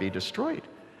all going to be destroyed.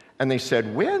 And they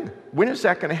said, when? When is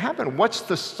that going to happen? What's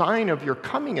the sign of your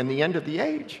coming in the end of the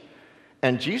age?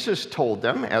 And Jesus told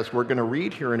them, as we're going to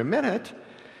read here in a minute,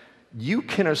 you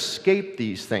can escape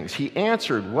these things. He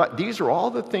answered, these are all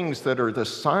the things that are the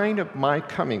sign of my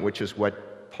coming, which is what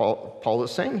Paul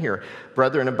is saying here,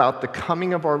 brethren, about the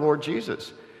coming of our Lord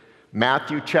Jesus.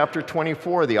 Matthew chapter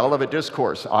 24, the Olivet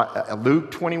Discourse. Luke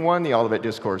 21, the Olivet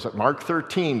Discourse. Mark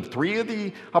 13, 3 of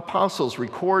the apostles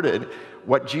recorded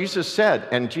what Jesus said.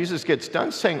 And Jesus gets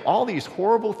done saying all these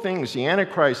horrible things, the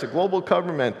Antichrist, the global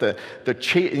government, the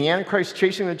Antichrist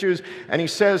chasing the Jews. And he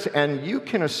says, and you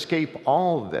can escape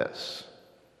all this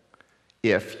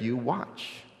if you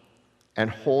watch and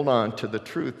hold on to the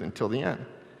truth until the end.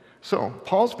 So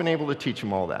Paul's been able to teach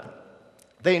them all that.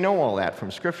 They know all that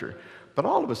from Scripture. But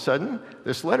all of a sudden,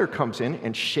 this letter comes in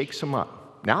and shakes them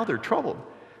up. Now they're troubled.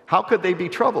 How could they be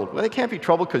troubled? Well, they can't be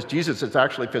troubled because Jesus has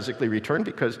actually physically returned,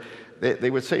 because they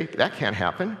would say, that can't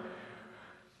happen.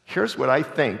 Here's what I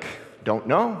think. Don't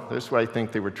know. This is what I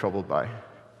think they were troubled by.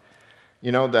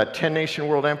 That 10-nation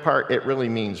world empire, it really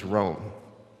means Rome.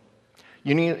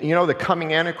 The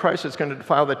coming Antichrist that's going to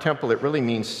defile the temple, it really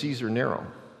means Caesar Nero.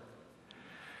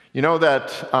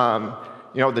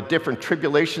 The different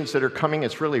tribulations that are coming,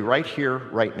 it's really right here,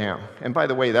 right now. And by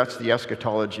the way, that's the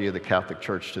eschatology of the Catholic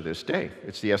Church to this day.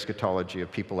 It's the eschatology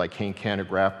of people like Hayne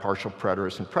Candegraaff, partial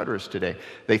preterists, and preterists today.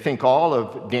 They think all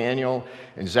of Daniel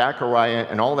and Zechariah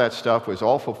and all that stuff was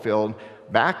all fulfilled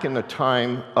back in the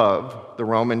time of the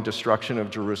Roman destruction of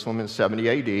Jerusalem in 70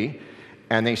 AD.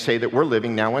 And they say that we're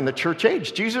living now in the church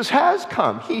age. Jesus has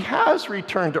come. He has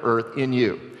returned to earth in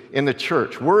you, in the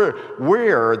church.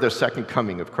 We're the second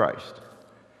coming of Christ.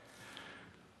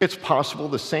 It's possible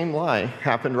the same lie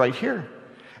happened right here.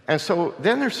 And so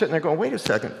then they're sitting there going, wait a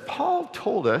second, Paul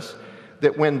told us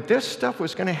that when this stuff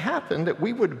was going to happen, that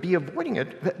we would be avoiding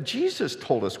it. That Jesus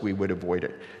told us we would avoid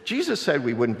it. Jesus said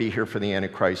we wouldn't be here for the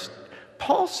Antichrist.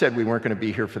 Paul said we weren't going to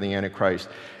be here for the Antichrist.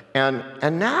 And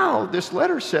now this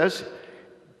letter says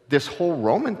this whole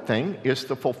Roman thing is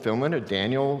the fulfillment of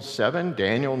Daniel 7,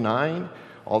 Daniel 9,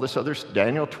 all this other,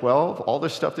 Daniel 12, all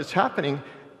this stuff that's happening,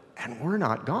 and we're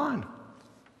not gone.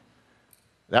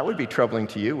 That would be troubling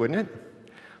to you, wouldn't it?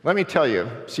 Let me tell you,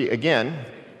 see, again,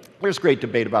 there's great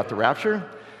debate about the rapture.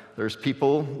 There's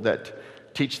people that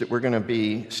teach that we're going to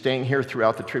be staying here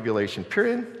throughout the tribulation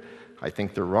period. I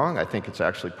think they're wrong. I think it's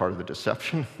actually part of the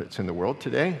deception that's in the world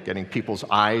today, getting people's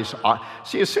eyes off.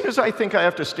 See, as soon as I think I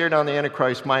have to stare down the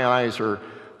Antichrist, my eyes are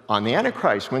on the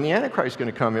Antichrist. When the Antichrist is going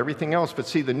to come, everything else. But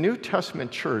see, the New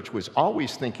Testament church was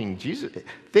always thinking Jesus.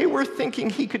 They were thinking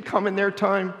he could come in their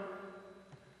time.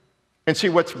 And see,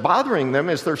 what's bothering them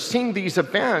is they're seeing these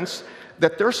events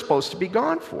that they're supposed to be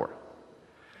gone for.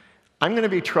 I'm going to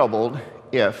be troubled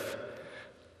if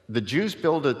the Jews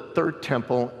build a third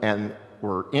temple and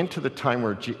we're into the time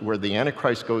where the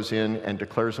Antichrist goes in and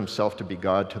declares himself to be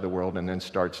God to the world and then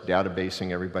starts databasing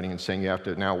everybody and saying you have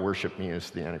to now worship me as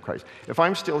the Antichrist. If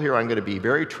I'm still here, I'm going to be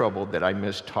very troubled that I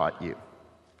mistaught you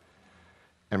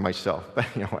and myself. But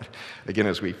you know what? Again,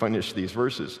 as we finish these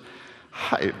verses,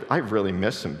 I've really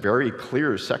missed some very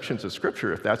clear sections of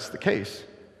Scripture if that's the case.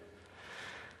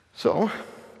 So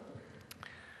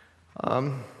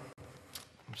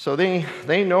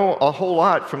they know a whole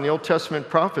lot from the Old Testament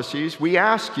prophecies. We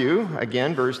ask you,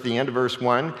 again, the end of verse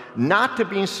 1, not to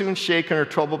be soon shaken or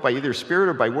troubled by either spirit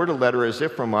or by word or letter as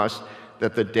if from us,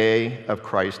 that the day of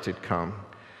Christ had come.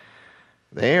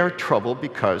 They are troubled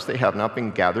because they have not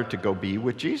been gathered to go be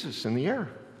with Jesus in the air.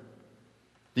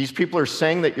 These people are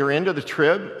saying that you're into the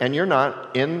trib and you're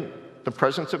not in the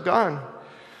presence of God.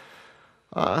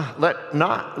 Let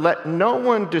no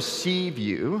one deceive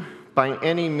you by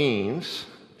any means,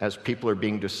 as people are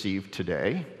being deceived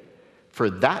today. For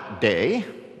that day,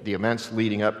 the events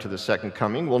leading up to the second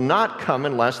coming, will not come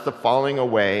unless the falling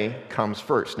away comes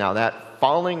first. Now that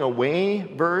falling away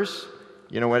verse,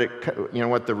 you know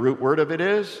what the root word of it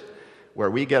is? Where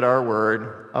we get our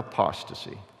word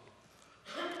apostasy.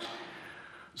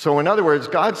 So in other words,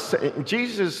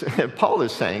 Jesus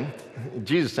is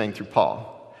saying through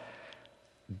Paul,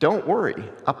 don't worry,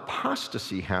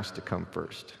 apostasy has to come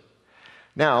first.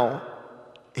 Now,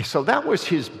 So that was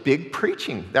his big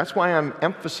preaching. That's why I'm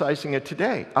emphasizing it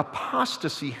today.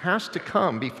 Apostasy has to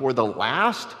come before the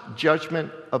last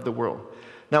judgment of the world.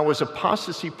 Now, was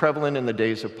apostasy prevalent in the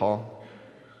days of Paul?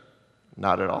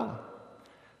 Not at all.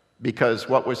 Because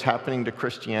what was happening to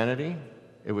Christianity?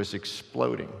 It was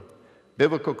exploding.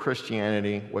 Biblical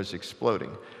Christianity was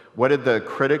exploding. What did the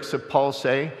critics of Paul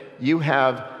say? You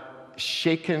have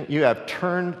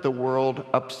turned the world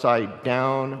upside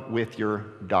down with your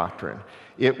doctrine.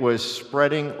 It was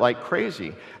spreading like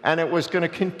crazy. And it was going to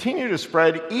continue to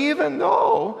spread even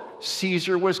though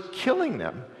Caesar was killing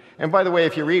them. And by the way,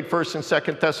 if you read 1st and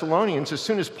 2nd Thessalonians, as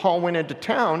soon as Paul went into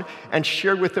town and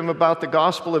shared with them about the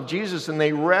gospel of Jesus, and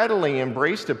they readily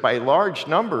embraced it by large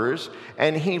numbers,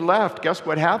 and he left, guess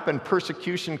what happened?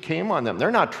 Persecution came on them. They're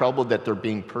not troubled that they're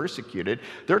being persecuted.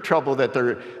 They're troubled that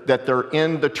they're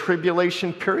in the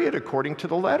tribulation period according to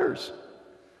the letters.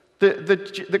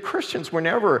 The Christians were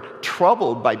never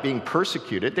troubled by being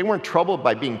persecuted. They weren't troubled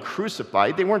by being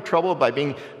crucified. They weren't troubled by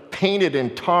being painted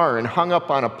in tar and hung up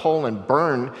on a pole and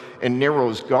burned in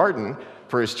Nero's garden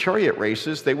for his chariot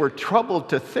races. They were troubled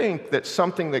to think that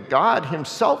something that God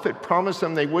himself had promised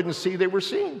them they wouldn't see, they were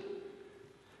seeing.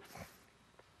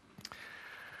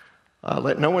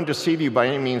 Let no one deceive you by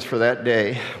any means, for that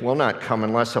day will not come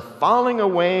unless a falling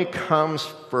away comes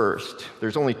first.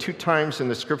 There's only 2 times in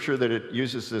the scripture that it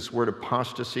uses this word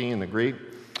apostasy in the Greek.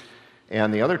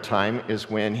 And the other time is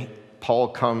when Paul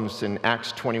comes in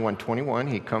Acts 21:21.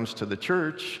 He comes to the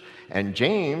church, and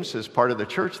James is part of the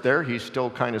church there. He's still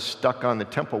kind of stuck on the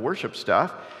temple worship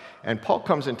stuff. And Paul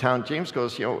comes in town. James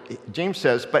goes, James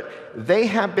says, but they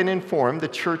have been informed, the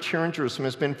church here in Jerusalem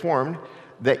has been informed,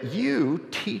 that you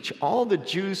teach all the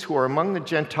Jews who are among the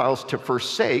Gentiles to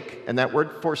forsake, and that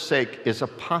word forsake is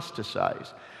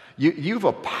apostatize. You've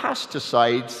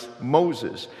apostatized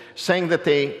Moses, saying that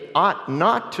they ought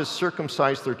not to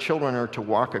circumcise their children or to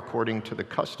walk according to the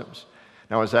customs.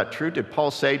 Now, is that true? Did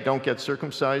Paul say don't get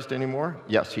circumcised anymore?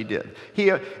 Yes, he did.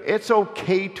 It's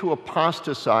okay to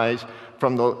apostatize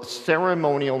from the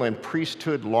ceremonial and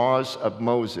priesthood laws of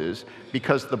Moses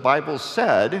because the Bible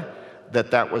said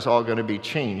that was all going to be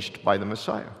changed by the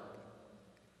Messiah.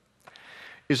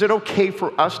 Is it okay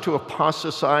for us to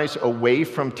apostatize away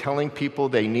from telling people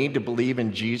they need to believe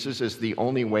in Jesus as the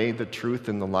only way, the truth,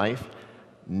 and the life?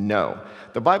 No.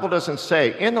 The Bible doesn't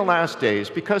say in the last days,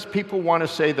 because people want to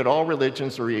say that all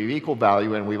religions are of equal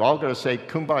value and we've all got to say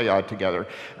kumbaya together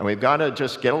and we've got to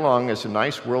just get along as a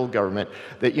nice world government,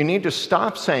 that you need to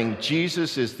stop saying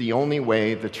Jesus is the only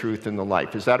way, the truth, and the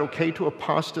life. Is that okay to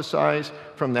apostatize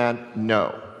from that?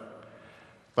 No.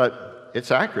 But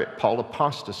it's accurate. Paul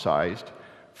apostatized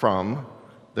from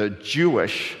the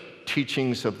Jewish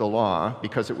teachings of the law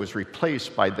because it was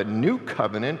replaced by the new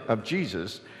covenant of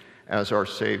Jesus as our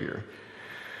Savior.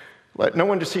 Let no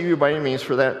one deceive you by any means,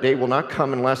 for that day will not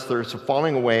come unless there's a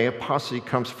falling away. Apostasy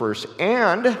comes first,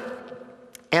 and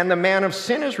the man of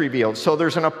sin is revealed. So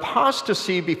there's an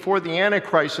apostasy before the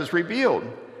Antichrist is revealed.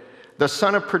 The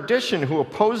son of perdition, who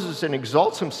opposes and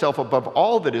exalts himself above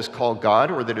all that is called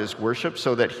God or that is worshipped,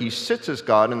 so that he sits as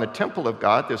God in the temple of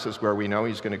God. This is where we know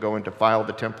he's going to go and defile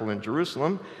the temple in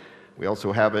Jerusalem. We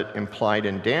also have it implied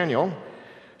in Daniel,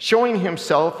 showing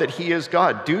himself that he is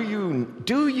God. Do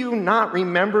you not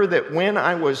remember that when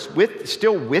I was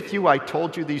still with you, I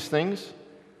told you these things?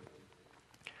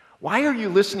 Why are you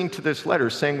listening to this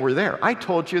letter saying we're there? I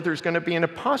told you there's going to be an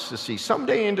apostasy.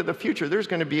 Someday into the future, there's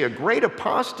going to be a great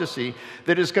apostasy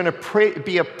that is going to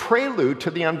be a prelude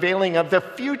to the unveiling of the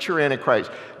future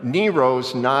Antichrist.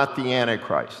 Nero's not the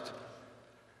Antichrist.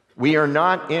 We are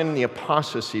not in the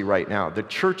apostasy right now. The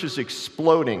church is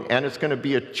exploding, and it's going to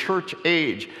be a church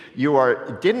age.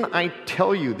 Didn't I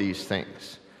tell you these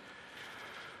things?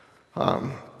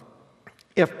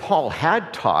 If Paul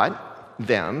had taught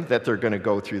them that they're going to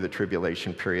go through the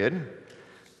tribulation period,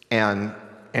 and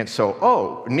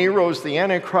so, Nero's the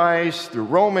Antichrist, the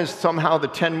Rome is somehow the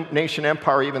 10-nation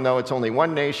empire, even though it's only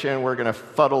one nation, we're going to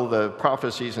fuddle the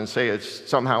prophecies and say it's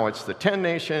the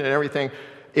 10-nation and everything.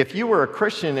 If you were a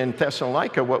Christian in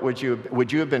Thessalonica, would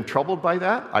you have been troubled by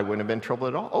that? I wouldn't have been troubled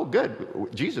at all. Oh, good,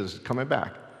 Jesus is coming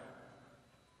back.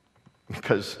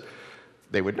 Because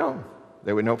they would know.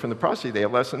 They would know from the prophecy they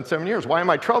have less than 7 years. Why am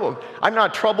I troubled? I'm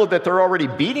not troubled that they're already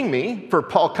beating me for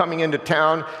Paul coming into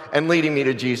town and leading me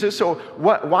to Jesus. So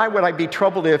why would I be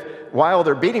troubled if while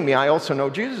they're beating me, I also know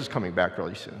Jesus is coming back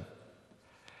really soon?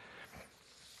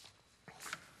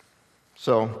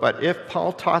 But if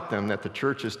Paul taught them that the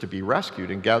church is to be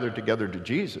rescued and gathered together to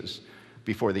Jesus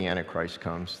before the Antichrist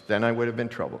comes, then I would have been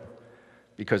troubled.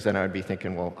 Because then I would be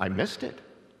thinking, well, I missed it.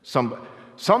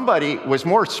 Somebody was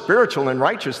more spiritual and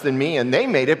righteous than me, and they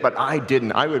made it, but I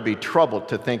didn't. I would be troubled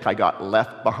to think I got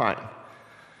left behind.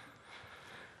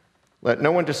 Let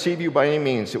no one deceive you by any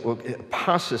means. It will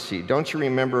apostasy. Don't you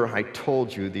remember I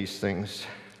told you these things?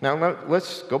 Now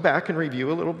let's go back and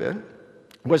review a little bit.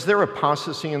 Was there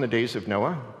apostasy in the days of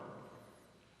Noah?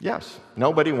 Yes.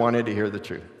 Nobody wanted to hear the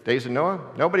truth. Days of Noah,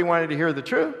 nobody wanted to hear the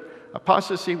truth.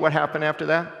 Apostasy, what happened after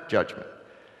that? Judgment.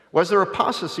 Was there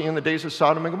apostasy in the days of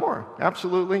Sodom and Gomorrah?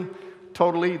 Absolutely,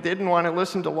 totally. They didn't want to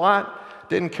listen to Lot,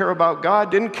 didn't care about God,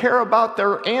 didn't care about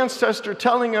their ancestor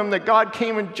telling them that God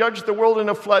came and judged the world in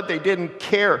a flood. They didn't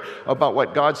care about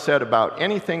what God said about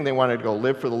anything. They wanted to go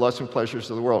live for the lusts and pleasures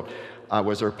of the world.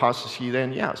 Was there apostasy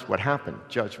then? Yes. What happened?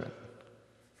 Judgment.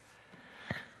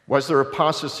 Was there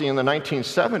apostasy in the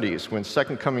 1970s when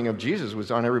second coming of Jesus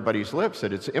was on everybody's lips,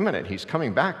 that it's imminent, he's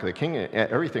coming back, the king,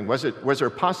 everything? Was there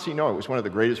apostasy? No, it was one of the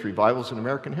greatest revivals in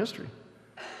American history.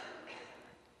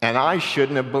 And I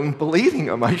shouldn't have been believing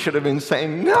him. I should have been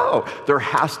saying, no, there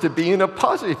has to be an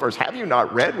apostasy first. Have you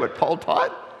not read what Paul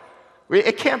taught?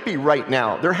 It can't be right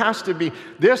now. There has to be,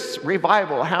 this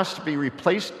revival has to be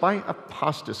replaced by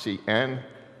apostasy. And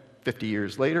 50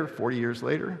 years later, 40 years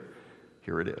later,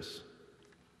 here it is.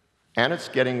 And it's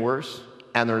getting worse,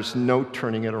 and there's no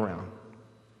turning it around.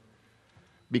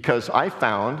 Because I have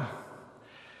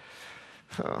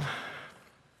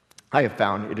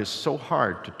found it is so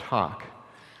hard to talk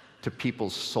to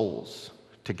people's souls,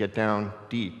 to get down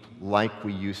deep like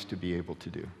we used to be able to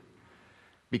do.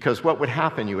 Because what would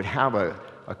happen, you would have a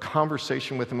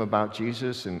conversation with them about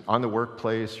Jesus and on the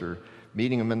workplace or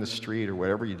meeting them in the street or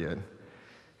whatever you did.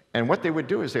 And what they would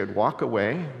do is they would walk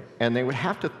away, and they would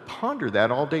have to ponder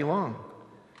that all day long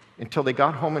until they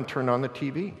got home and turned on the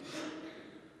TV.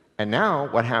 And now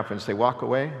what happens? They walk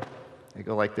away, they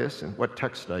go like this, and what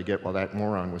text did I get while that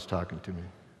moron was talking to me?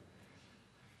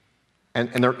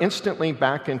 And they're instantly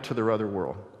back into their other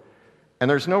world. And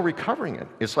there's no recovering it.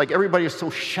 It's like everybody is so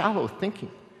shallow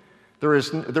thinking. There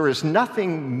is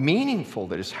nothing meaningful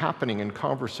that is happening in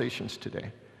conversations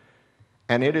today.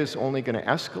 And it is only going to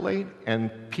escalate,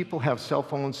 and people have cell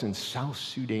phones in South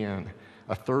Sudan,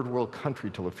 a third world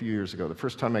country till a few years ago. The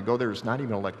first time I go there, there's not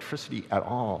even electricity at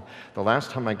all. The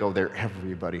last time I go there,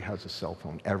 everybody has a cell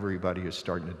phone. Everybody is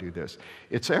starting to do this.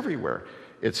 It's everywhere.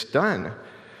 It's done.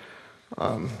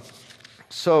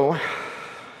 So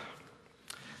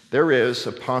there is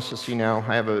apostasy now.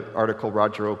 I have an article,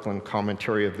 Roger Oakland,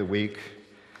 Commentary of the Week.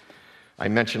 I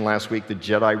mentioned last week the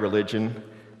Jedi religion.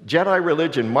 Jedi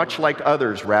religion, much like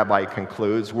others, Rabbi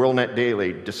concludes, WorldNet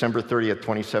Daily, December 30th,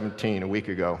 2017, a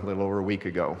little over a week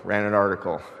ago, ran an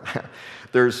article.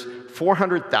 There's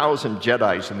 400,000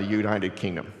 Jedis in the United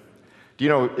Kingdom. Do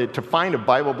you know, to find a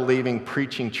Bible-believing,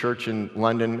 preaching church in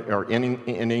London or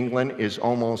in England is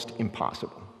almost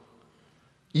impossible.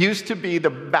 Used to be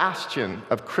the bastion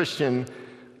of Christian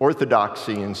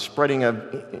orthodoxy and spreading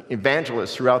of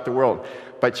evangelists throughout the world.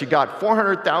 But you got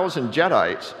 400,000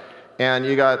 Jedis, and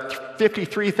you got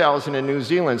 53,000 in New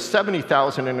Zealand,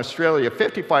 70,000 in Australia,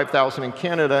 55,000 in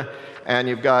Canada, and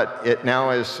you've got it now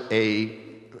as a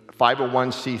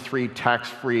 501c3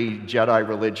 tax-free Jedi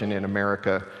religion in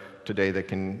America today that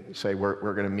can say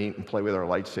we're going to meet and play with our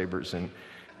lightsabers,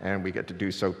 and we get to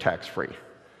do so tax-free.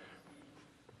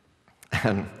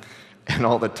 And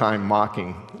all the time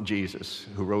mocking Jesus,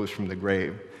 who rose from the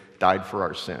grave, died for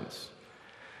our sins.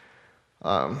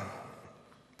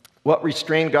 What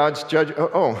restrained God's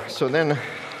judgment? So then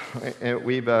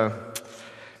we've 2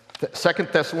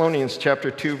 Thessalonians chapter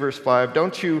 2, verse 5.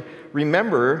 Don't you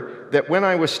remember that when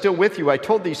I was still with you, I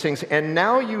told these things, and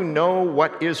now you know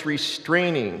what is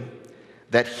restraining,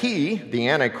 that he, the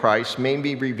Antichrist, may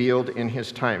be revealed in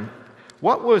his time.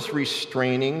 What was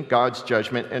restraining God's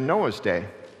judgment in Noah's day?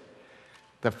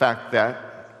 The fact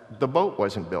that the boat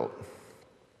wasn't built.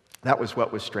 That was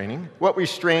what was restraining. What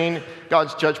restrained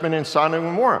God's judgment in Sodom and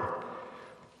Gomorrah?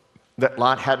 That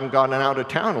Lot hadn't gotten out of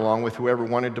town along with whoever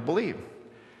wanted to believe.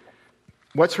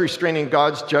 What's restraining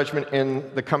God's judgment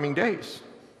in the coming days?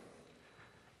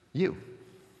 You.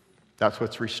 That's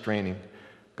what's restraining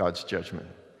God's judgment.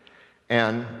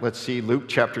 And let's see Luke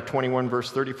chapter 21,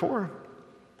 verse 34.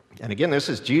 And again, this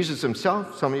is Jesus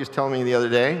himself. Somebody was telling me the other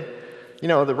day, you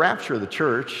know, the rapture of the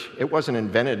church, it wasn't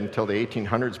invented until the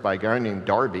 1800s by a guy named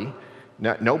Darby.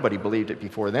 Nobody believed it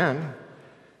before then.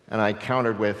 And I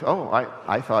countered with,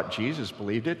 I thought Jesus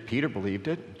believed it, Peter believed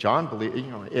it, John believed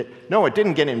it. No, it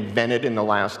didn't get invented in the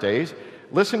last days.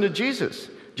 Listen to Jesus.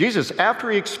 Jesus,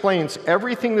 after he explains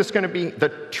everything that's going to be the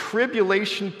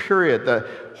tribulation period, the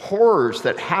horrors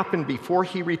that happen before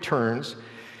he returns,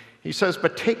 he says,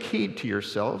 but take heed to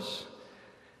yourselves.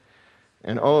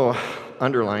 And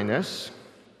underline this,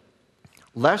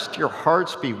 lest your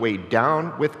hearts be weighed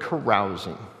down with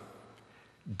carousing,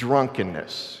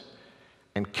 drunkenness,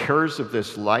 and cares of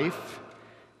this life,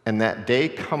 and that day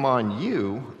come on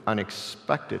you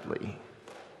unexpectedly.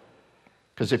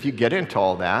 Because if you get into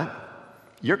all that,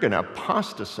 you're going to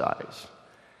apostatize.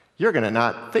 You're going to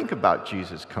not think about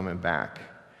Jesus coming back.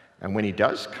 And when he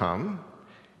does come,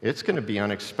 it's going to be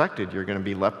unexpected. You're going to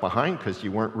be left behind because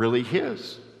you weren't really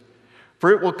his.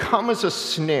 For it will come as a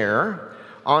snare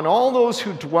on all those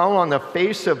who dwell on the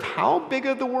face of how big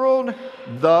of the world?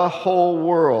 The whole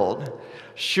world.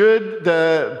 Should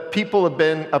the people of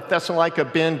Thessalonica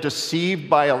have been deceived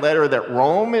by a letter that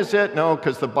Rome is it? No,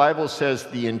 because the Bible says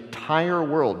the entire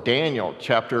world. Daniel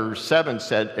chapter 7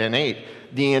 said, and 8,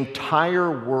 the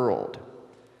entire world.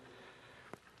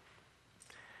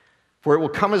 For it will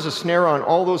come as a snare on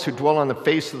all those who dwell on the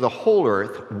face of the whole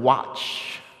earth.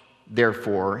 Watch,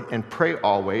 therefore, and pray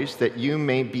always that you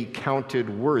may be counted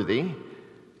worthy.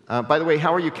 By the way,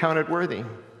 how are you counted worthy?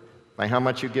 By how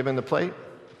much you give in the plate?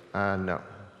 No.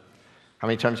 How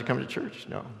many times you come to church?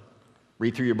 No.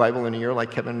 Read through your Bible in a year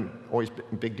like Kevin, always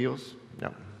big deals?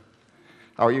 No.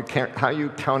 How are you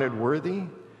counted worthy?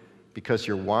 Because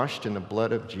you're washed in the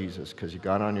blood of Jesus, because you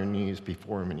got on your knees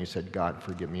before him and you said, God,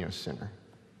 forgive me, a sinner.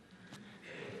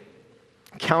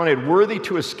 Counted worthy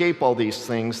to escape all these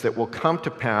things that will come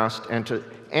to pass and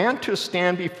to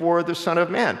stand before the Son of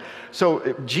Man.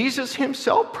 So Jesus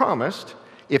himself promised,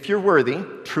 if you're worthy,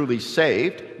 truly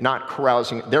saved, not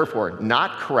carousing, therefore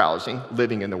not carousing,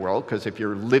 living in the world, because if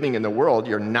you're living in the world,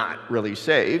 you're not really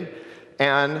saved.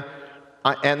 And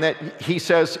that he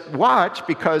says, watch,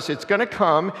 because it's going to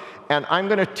come, and I'm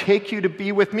going to take you to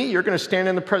be with me. You're going to stand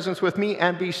in the presence with me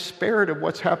and be spared of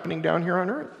what's happening down here on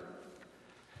earth.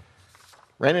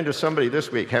 Ran into somebody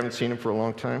this week, haven't seen him for a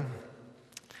long time.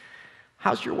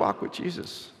 How's your walk with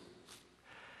Jesus?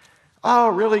 Oh,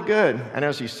 really good. And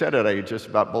as he said it, I just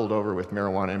about bowled over with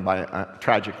marijuana. And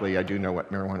tragically, I do know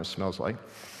what marijuana smells like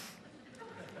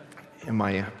in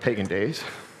my pagan days.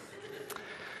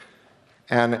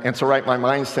 And so my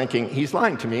mind's thinking, he's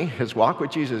lying to me. His walk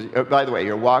with Jesus, by the way,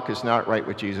 your walk is not right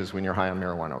with Jesus when you're high on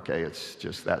marijuana, okay?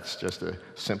 That's just a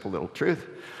simple little truth.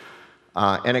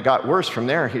 And it got worse from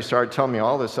there. He started telling me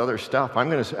all this other stuff.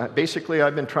 Basically,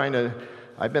 I've been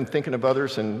thinking of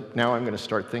others, and now I'm going to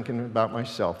start thinking about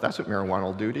myself. That's what marijuana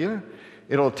will do to you.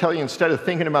 It'll tell you, instead of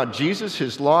thinking about Jesus,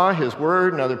 his law, his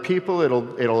word, and other people,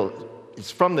 it's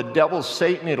from the devil,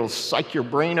 Satan. It'll psych your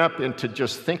brain up into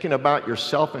just thinking about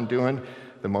yourself and doing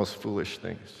the most foolish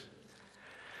things.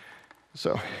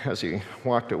 So as he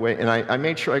walked away, and I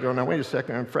made sure, I go, now wait a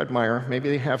second, I'm Fred Meyer. Maybe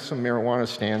they have some marijuana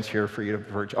stands here for you to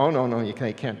purchase. Oh, no, you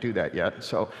can't do that yet.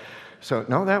 So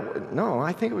no,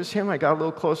 I think it was him. I got a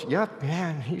little closer. Yep,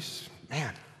 he's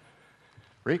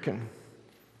reeking.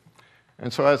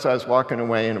 And so as I was walking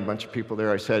away and a bunch of people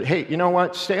there, I said, hey, you know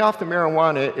what? Stay off the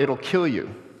marijuana. It'll kill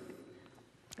you.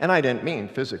 And I didn't mean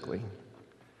physically.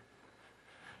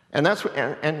 And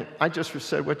and I just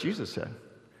said what Jesus said.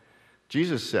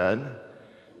 Jesus said,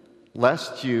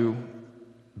 lest you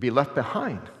be left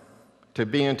behind to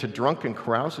be into drunken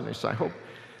carousiness. I hope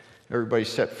everybody's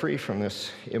set free from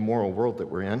this immoral world that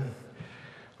we're in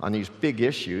on these big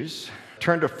issues.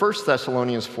 Turn to 1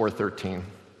 Thessalonians 4:13.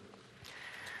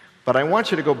 But I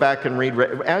want you to go back and read,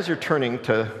 as you're turning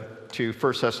to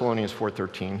 1 Thessalonians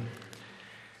 4:13,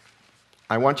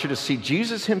 I want you to see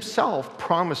Jesus himself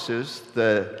promises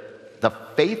the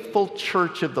faithful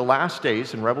church of the last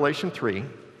days in Revelation 3.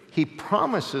 He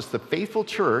promises the faithful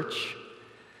church,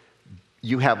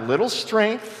 you have little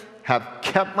strength, have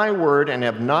kept my word, and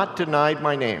have not denied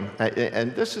my name.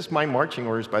 And this is my marching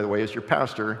orders, by the way, as your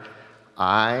pastor.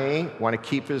 I want to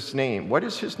keep his name. What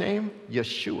is his name?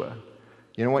 Yeshua.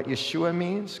 You know what Yeshua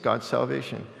means? God's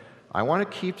salvation. I want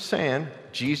to keep saying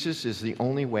Jesus is the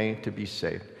only way to be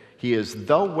saved. He is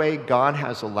the way God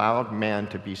has allowed man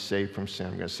to be saved from sin.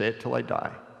 I'm going to say it till I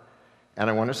die. And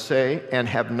I want to say, and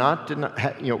have not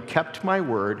kept my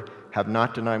word, have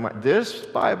not denied my. This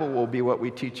Bible will be what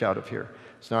we teach out of here.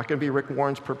 It's not going to be Rick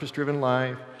Warren's purpose-driven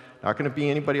life, not going to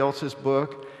be anybody else's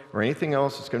book or anything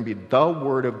else. It's going to be the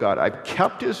word of God. I've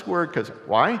kept his word because,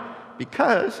 why?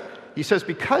 Because he says,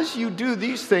 because you do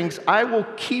these things, I will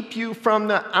keep you from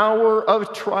the hour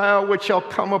of trial which shall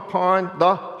come upon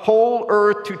the whole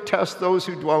earth to test those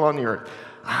who dwell on the earth.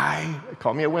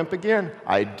 Call me a wimp again.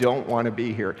 I don't want to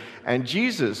be here. And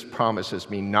Jesus promises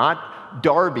me, not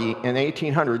Darby in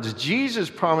 1800s. Jesus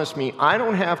promised me I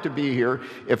don't have to be here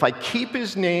if I keep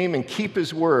his name and keep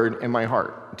his word in my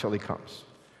heart until he comes.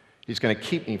 He's going to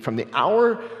keep me from the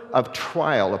hour of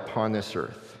trial upon this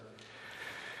earth.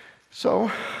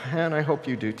 So, and I hope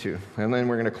you do too. And then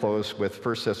we're going to close with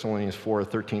 1 Thessalonians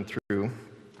 4:13 through,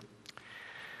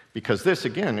 because this,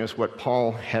 again, is what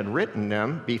Paul had written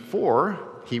them before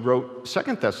he wrote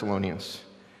 2 Thessalonians.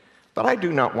 But I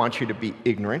do not want you to be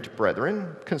ignorant,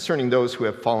 brethren, concerning those who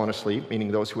have fallen asleep, meaning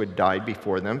those who had died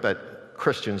before them. But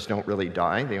Christians don't really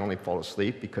die. They only fall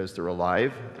asleep because they're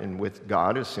alive and with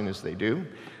God as soon as they do.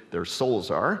 Their souls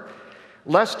are.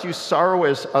 Lest you sorrow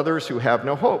as others who have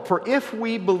no hope. For if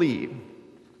we believe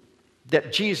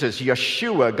that Jesus,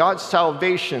 Yeshua, God's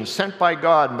salvation, sent by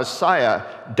God, Messiah,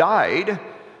 died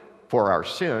for our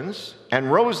sins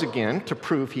and rose again to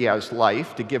prove he has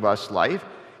life, to give us life,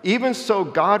 even so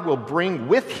God will bring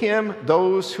with him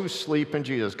those who sleep in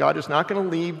Jesus. God is not going to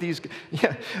leave these.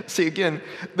 Yeah, see, again,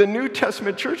 the New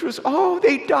Testament church was,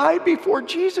 they died before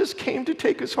Jesus came to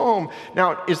take us home.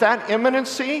 Now, is that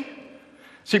imminency?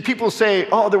 See, people say,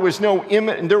 there was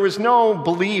no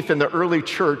belief in the early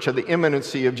church of the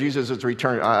imminency of Jesus'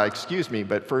 return. Excuse me,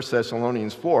 but 1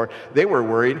 Thessalonians 4, they were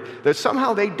worried that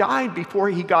somehow they died before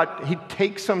he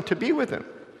takes them to be with him.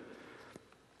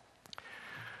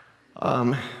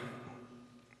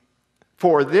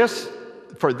 For this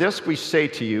we say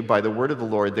to you by the word of the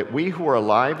Lord, that we who are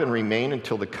alive and remain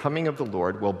until the coming of the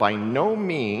Lord will by no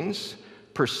means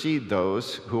precede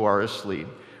those who are asleep.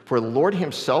 For the Lord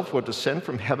himself will descend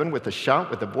from heaven with a shout,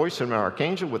 with the voice of an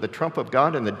archangel, with the trump of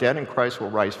God, and the dead in Christ will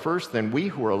rise first. Then we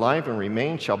who are alive and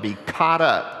remain shall be caught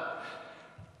up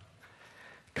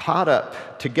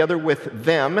together with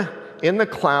them in the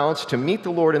clouds to meet the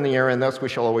Lord in the air, and thus we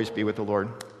shall always be with the Lord.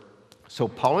 So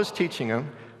Paul is teaching them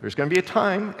there's going to be a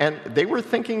time, and they were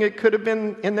thinking it could have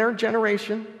been in their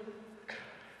generation,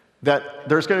 that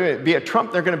there's going to be a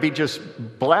trump, they're going to be just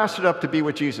blasted up to be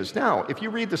with Jesus. Now, if you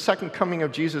read the second coming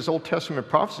of Jesus' Old Testament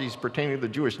prophecies pertaining to the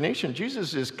Jewish nation,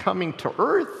 Jesus is coming to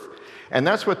earth. And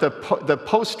that's what the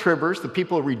post-tribbers, the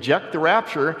people who reject the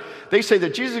rapture, they say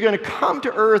that Jesus is going to come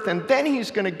to earth and then he's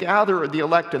going to gather the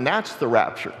elect, and that's the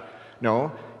rapture.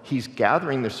 No, he's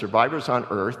gathering the survivors on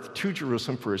earth to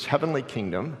Jerusalem for his heavenly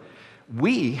kingdom.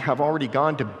 We have already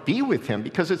gone to be with him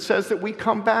because it says that we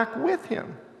come back with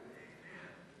him.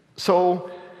 So,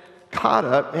 caught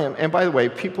up, and by the way,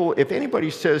 people, if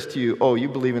anybody says to you, you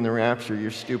believe in the rapture,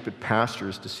 your stupid pastor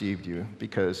has deceived you,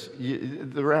 because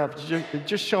the rapture,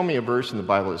 just show me a verse in the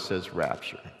Bible that says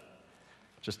rapture.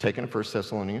 Just taken 1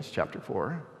 Thessalonians chapter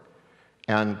 4,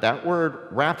 and that word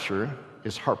rapture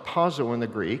is harpazo in the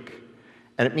Greek,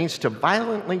 and it means to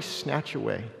violently snatch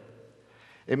away.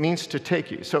 It means to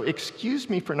take you. So excuse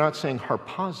me for not saying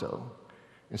harpazo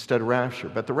instead of rapture,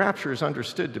 but the rapture is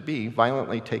understood to be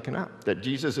violently taken up, that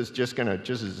Jesus is just going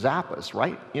to zap us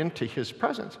right into his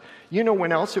presence. You know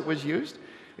when else it was used?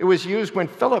 It was used when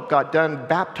Philip got done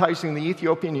baptizing the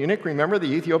Ethiopian eunuch. Remember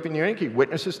the Ethiopian eunuch? He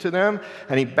witnesses to them,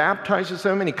 and he baptizes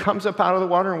them, and he comes up out of the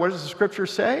water, and what does the scripture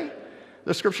say?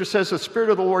 The scripture says the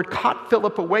Spirit of the Lord caught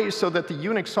Philip away so that the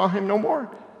eunuch saw him no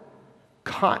more.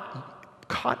 Caught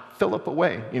Philip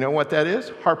away. You know what that is?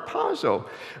 Harpazo.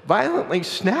 Violently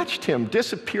snatched him,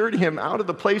 disappeared him out of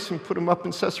the place and put him up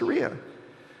in Caesarea.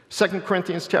 2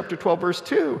 Corinthians chapter 12, verse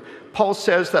 2. Paul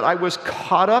says that I was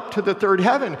caught up to the third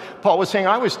heaven. Paul was saying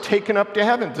I was taken up to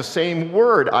heaven. The same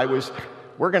word.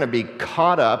 We're going to be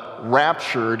caught up,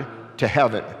 raptured to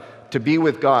heaven, to be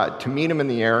with God, to meet him in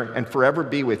the air, and forever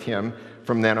be with him.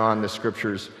 From then on, the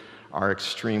scriptures are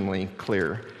extremely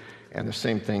clear. And the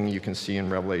same thing you can see in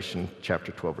Revelation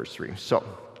chapter 12, verse 3. So,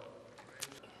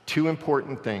 two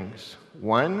important things.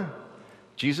 One,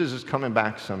 Jesus is coming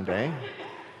back someday.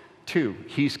 Two,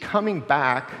 he's coming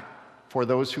back for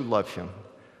those who love him,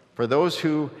 for those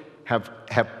who have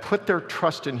put their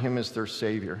trust in him as their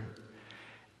Savior.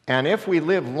 And if we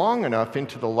live long enough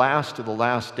into the last of the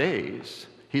last days,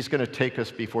 he's going to take us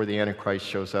before the Antichrist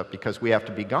shows up, because we have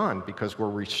to be gone, because we're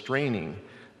restraining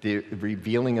the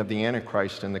revealing of the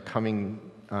Antichrist and the coming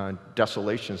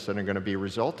desolations that are going to be a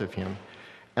result of him.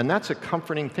 And that's a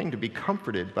comforting thing, to be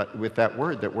comforted but with that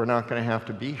word, that we're not going to have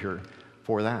to be here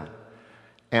for that.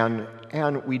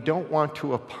 And we don't want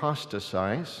to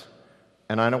apostatize,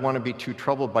 and I don't want to be too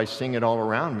troubled by seeing it all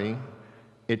around me.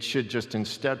 It should just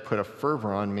instead put a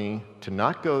fervor on me to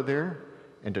not go there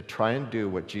and to try and do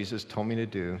what Jesus told me to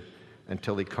do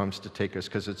until he comes to take us,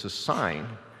 because it's a sign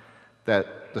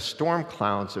that the storm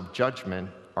clouds of judgment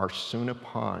are soon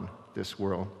upon this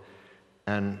world,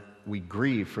 and we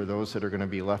grieve for those that are going to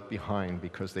be left behind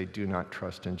because they do not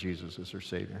trust in Jesus as their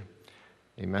Savior.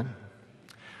 Amen?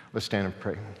 Let's stand and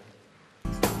pray.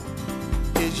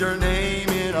 Is your name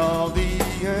in all the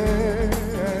earth?